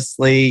sure,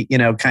 honestly,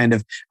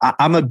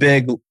 I'm a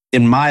big,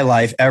 in my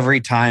life, every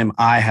time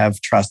I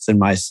have trusted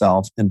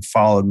myself and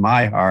followed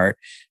my heart,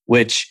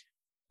 which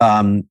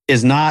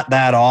is not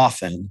that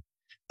often,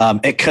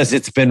 because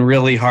it's been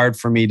really hard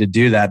for me to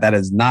do that. That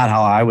is not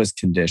how I was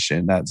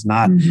conditioned. That's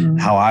not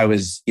how I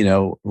was,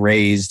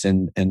 raised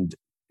and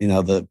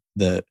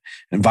the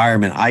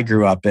environment I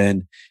grew up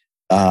in.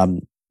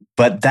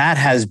 But that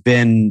has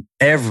been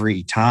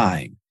every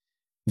time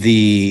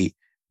the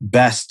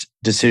best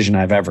decision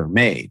I've ever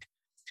made.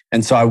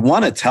 And so I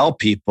want to tell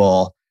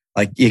people,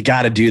 you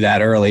got to do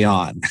that early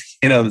on,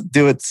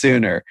 do it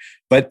sooner.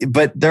 But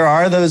there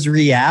are those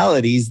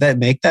realities that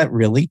make that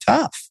really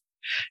tough.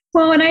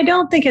 Well, and I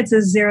don't think it's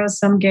a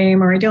zero-sum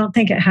game, or I don't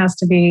think it has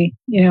to be,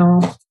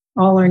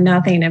 all or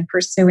nothing and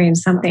pursuing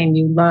something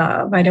you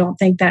love. I don't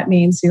think that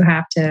means you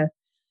have to,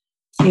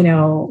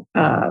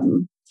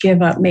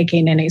 give up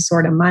making any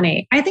sort of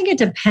money. I think it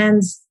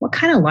depends. What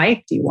kind of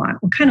life do you want?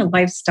 What kind of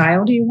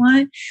lifestyle do you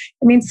want?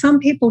 I mean, some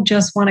people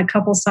just want a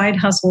couple side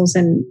hustles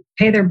and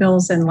pay their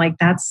bills, and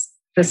that's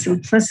the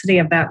simplicity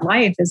of that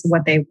life is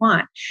what they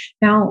want.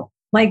 Now,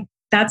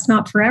 that's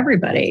not for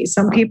everybody.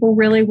 Some people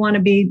really want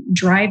to be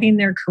driving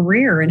their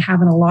career and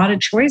having a lot of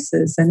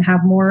choices and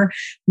have more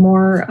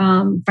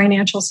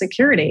financial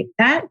security.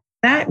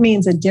 That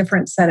means a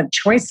different set of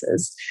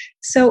choices.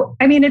 So,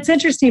 I mean, it's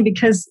interesting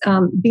because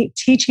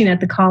teaching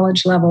at the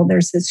college level,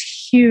 there's this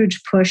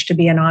huge push to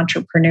be an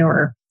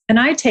entrepreneur. And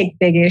I take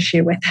big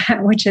issue with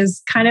that, which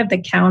is kind of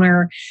the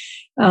counter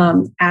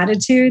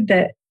attitude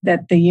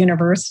that the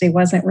university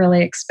wasn't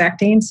really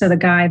expecting. So the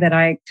guy that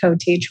I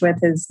co-teach with,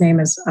 his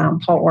name is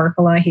Paul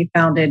Orkola. He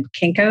founded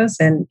Kinko's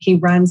and he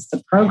runs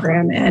the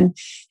program. And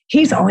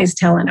he's always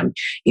telling them,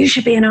 you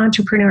should be an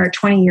entrepreneur at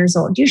 20 years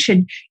old. You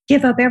should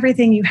give up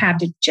everything you have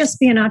to just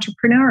be an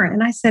entrepreneur.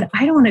 And I said,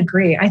 I don't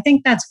agree. I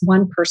think that's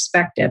one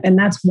perspective. And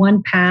that's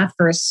one path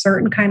for a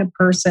certain kind of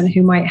person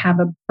who might have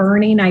a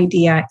burning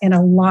idea and a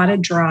lot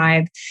of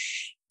drive.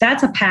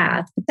 That's a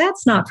path, but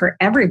that's not for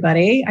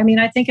everybody. I mean,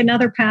 I think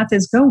another path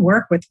is go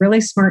work with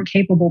really smart,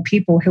 capable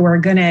people who are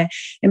going to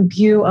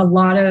imbue a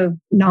lot of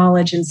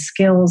knowledge and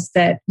skills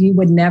that you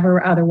would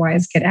never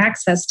otherwise get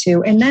access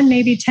to. And then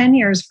maybe 10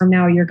 years from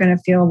now, you're going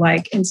to feel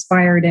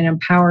inspired and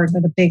empowered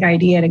with a big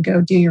idea to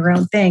go do your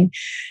own thing.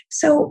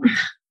 So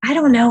I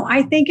don't know.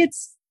 I think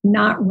it's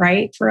not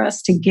right for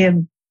us to give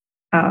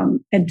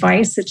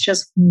advice. It's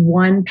just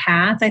one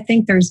path. I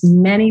think there's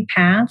many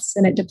paths,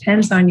 and it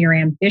depends on your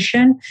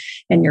ambition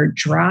and your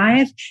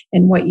drive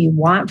and what you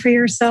want for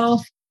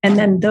yourself. And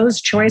then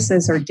those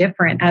choices are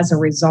different as a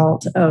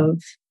result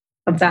of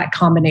that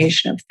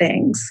combination of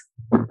things.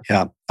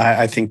 Yeah,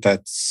 I think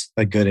that's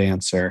a good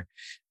answer.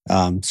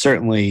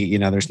 Certainly,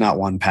 there's not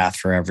one path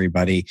for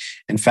everybody.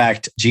 In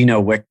fact,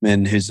 Gino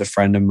Wickman, who's a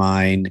friend of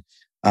mine,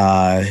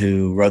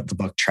 who wrote the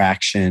book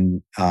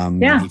Traction, I've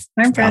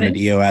read it.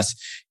 EOS.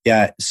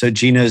 Yeah, so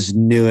Gino's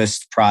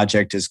newest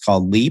project is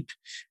called Leap,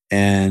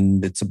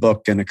 and it's a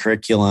book and a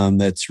curriculum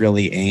that's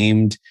really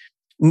aimed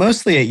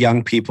mostly at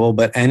young people,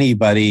 but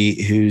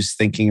anybody who's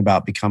thinking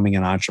about becoming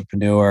an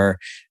entrepreneur.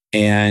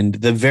 And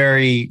the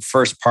very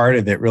first part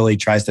of it really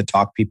tries to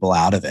talk people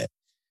out of it.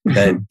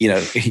 That,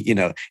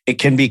 it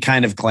can be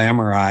kind of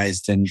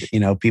glamorized, and,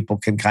 people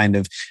can kind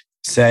of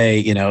say,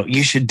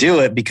 you should do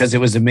it because it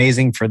was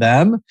amazing for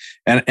them.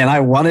 And I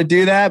want to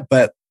do that,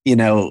 but,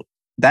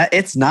 that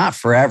it's not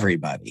for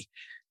everybody.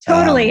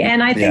 Totally.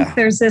 And I think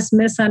there's this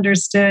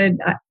misunderstood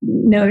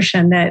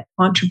notion that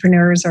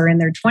entrepreneurs are in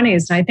their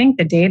 20s. And I think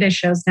the data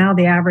shows now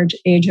the average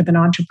age of an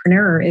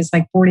entrepreneur is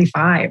like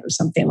 45 or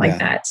something like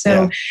that.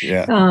 So,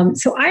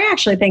 so I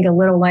actually think a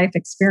little life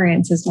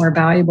experience is more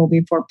valuable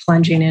before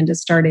plunging into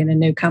starting a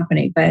new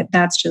company. But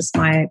that's just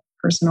my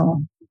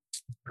personal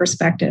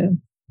perspective.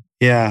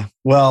 Yeah.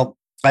 Well,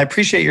 I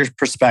appreciate your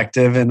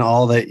perspective and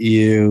all that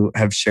you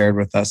have shared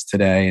with us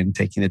today, and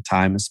taking the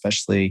time,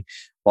 especially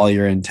while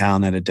you're in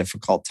town at a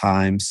difficult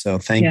time. So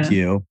thank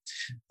you.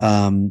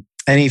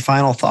 Any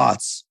final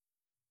thoughts?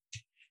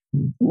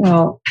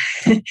 Well,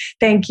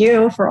 thank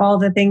you for all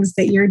the things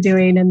that you're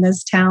doing in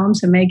this town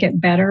to make it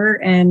better,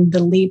 and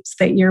the leaps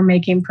that you're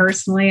making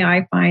personally,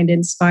 I find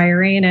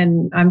inspiring,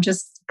 and I'm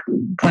just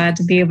glad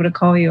to be able to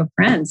call you a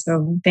friend.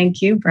 So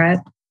thank you, Brett.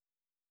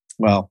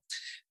 Well,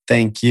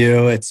 thank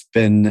you. It's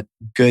been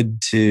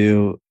good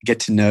to get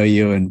to know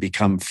you and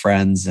become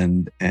friends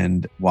and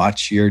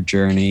watch your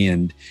journey.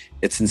 And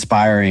it's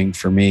inspiring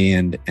for me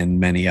and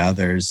many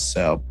others.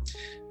 So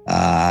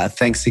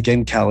thanks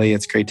again, Kelly.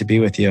 It's great to be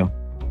with you.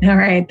 All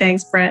right.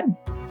 Thanks, Brett.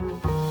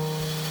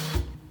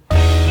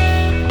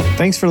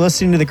 Thanks for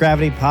listening to the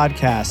Gravity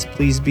Podcast.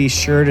 Please be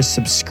sure to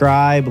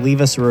subscribe,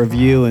 leave us a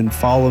review, and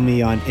follow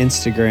me on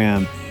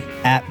Instagram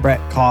at Brett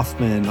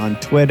Kaufman, on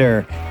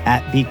Twitter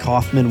at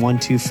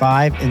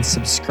bkaufman125, and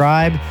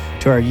subscribe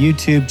to our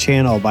YouTube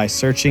channel by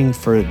searching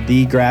for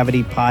The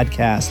Gravity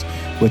Podcast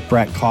with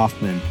Brett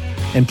Kaufman.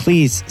 And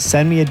please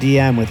send me a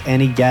DM with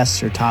any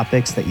guests or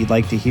topics that you'd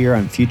like to hear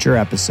on future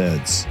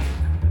episodes.